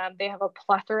foundation. They have a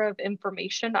plethora of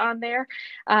information on there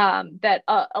that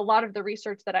a lot of the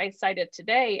research that I cited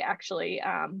today, actually,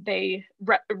 they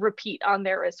repeat on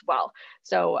there as well.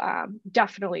 So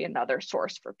definitely another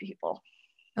source for people.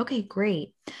 Okay,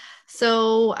 great.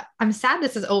 So I'm sad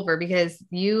this is over because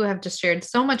you have just shared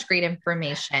so much great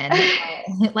information.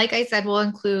 Like I said, we'll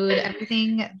include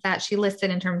everything that she listed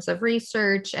in terms of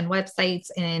research and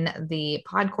websites in the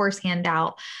podcourse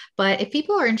handout. But if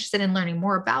people are interested in learning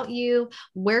more about you,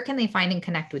 where can they find and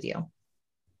connect with you?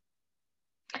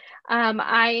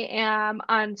 I am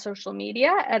on social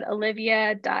media at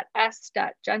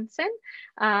olivia.s.jensen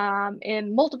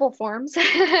in multiple forms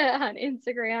on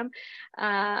Instagram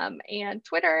and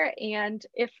Twitter. And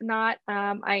if not,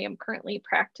 I am currently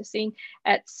practicing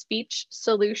at Speech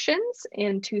Solutions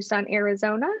in Tucson,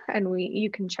 Arizona, and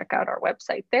you can check out our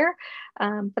website there.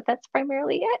 But that's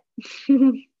primarily it.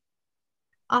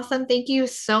 Awesome. Thank you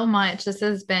so much. This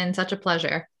has been such a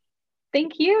pleasure.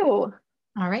 Thank you.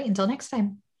 All right. Until next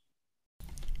time.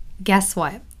 Guess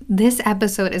what? This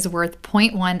episode is worth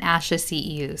 0.1 ASHA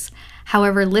CEUs.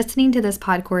 However, listening to this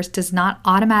podcourse does not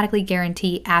automatically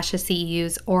guarantee ASHA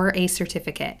CEUs or a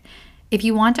certificate. If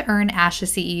you want to earn ASHA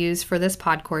CEUs for this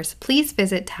podcourse, please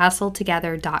visit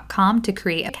tasseltogether.com to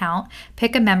create an account,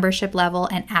 pick a membership level,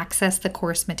 and access the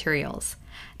course materials.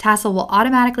 Tassel will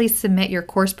automatically submit your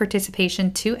course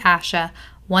participation to ASHA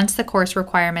once the course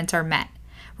requirements are met.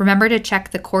 Remember to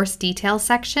check the course details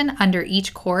section under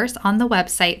each course on the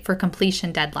website for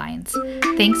completion deadlines.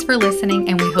 Thanks for listening,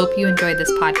 and we hope you enjoyed this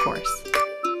podcourse.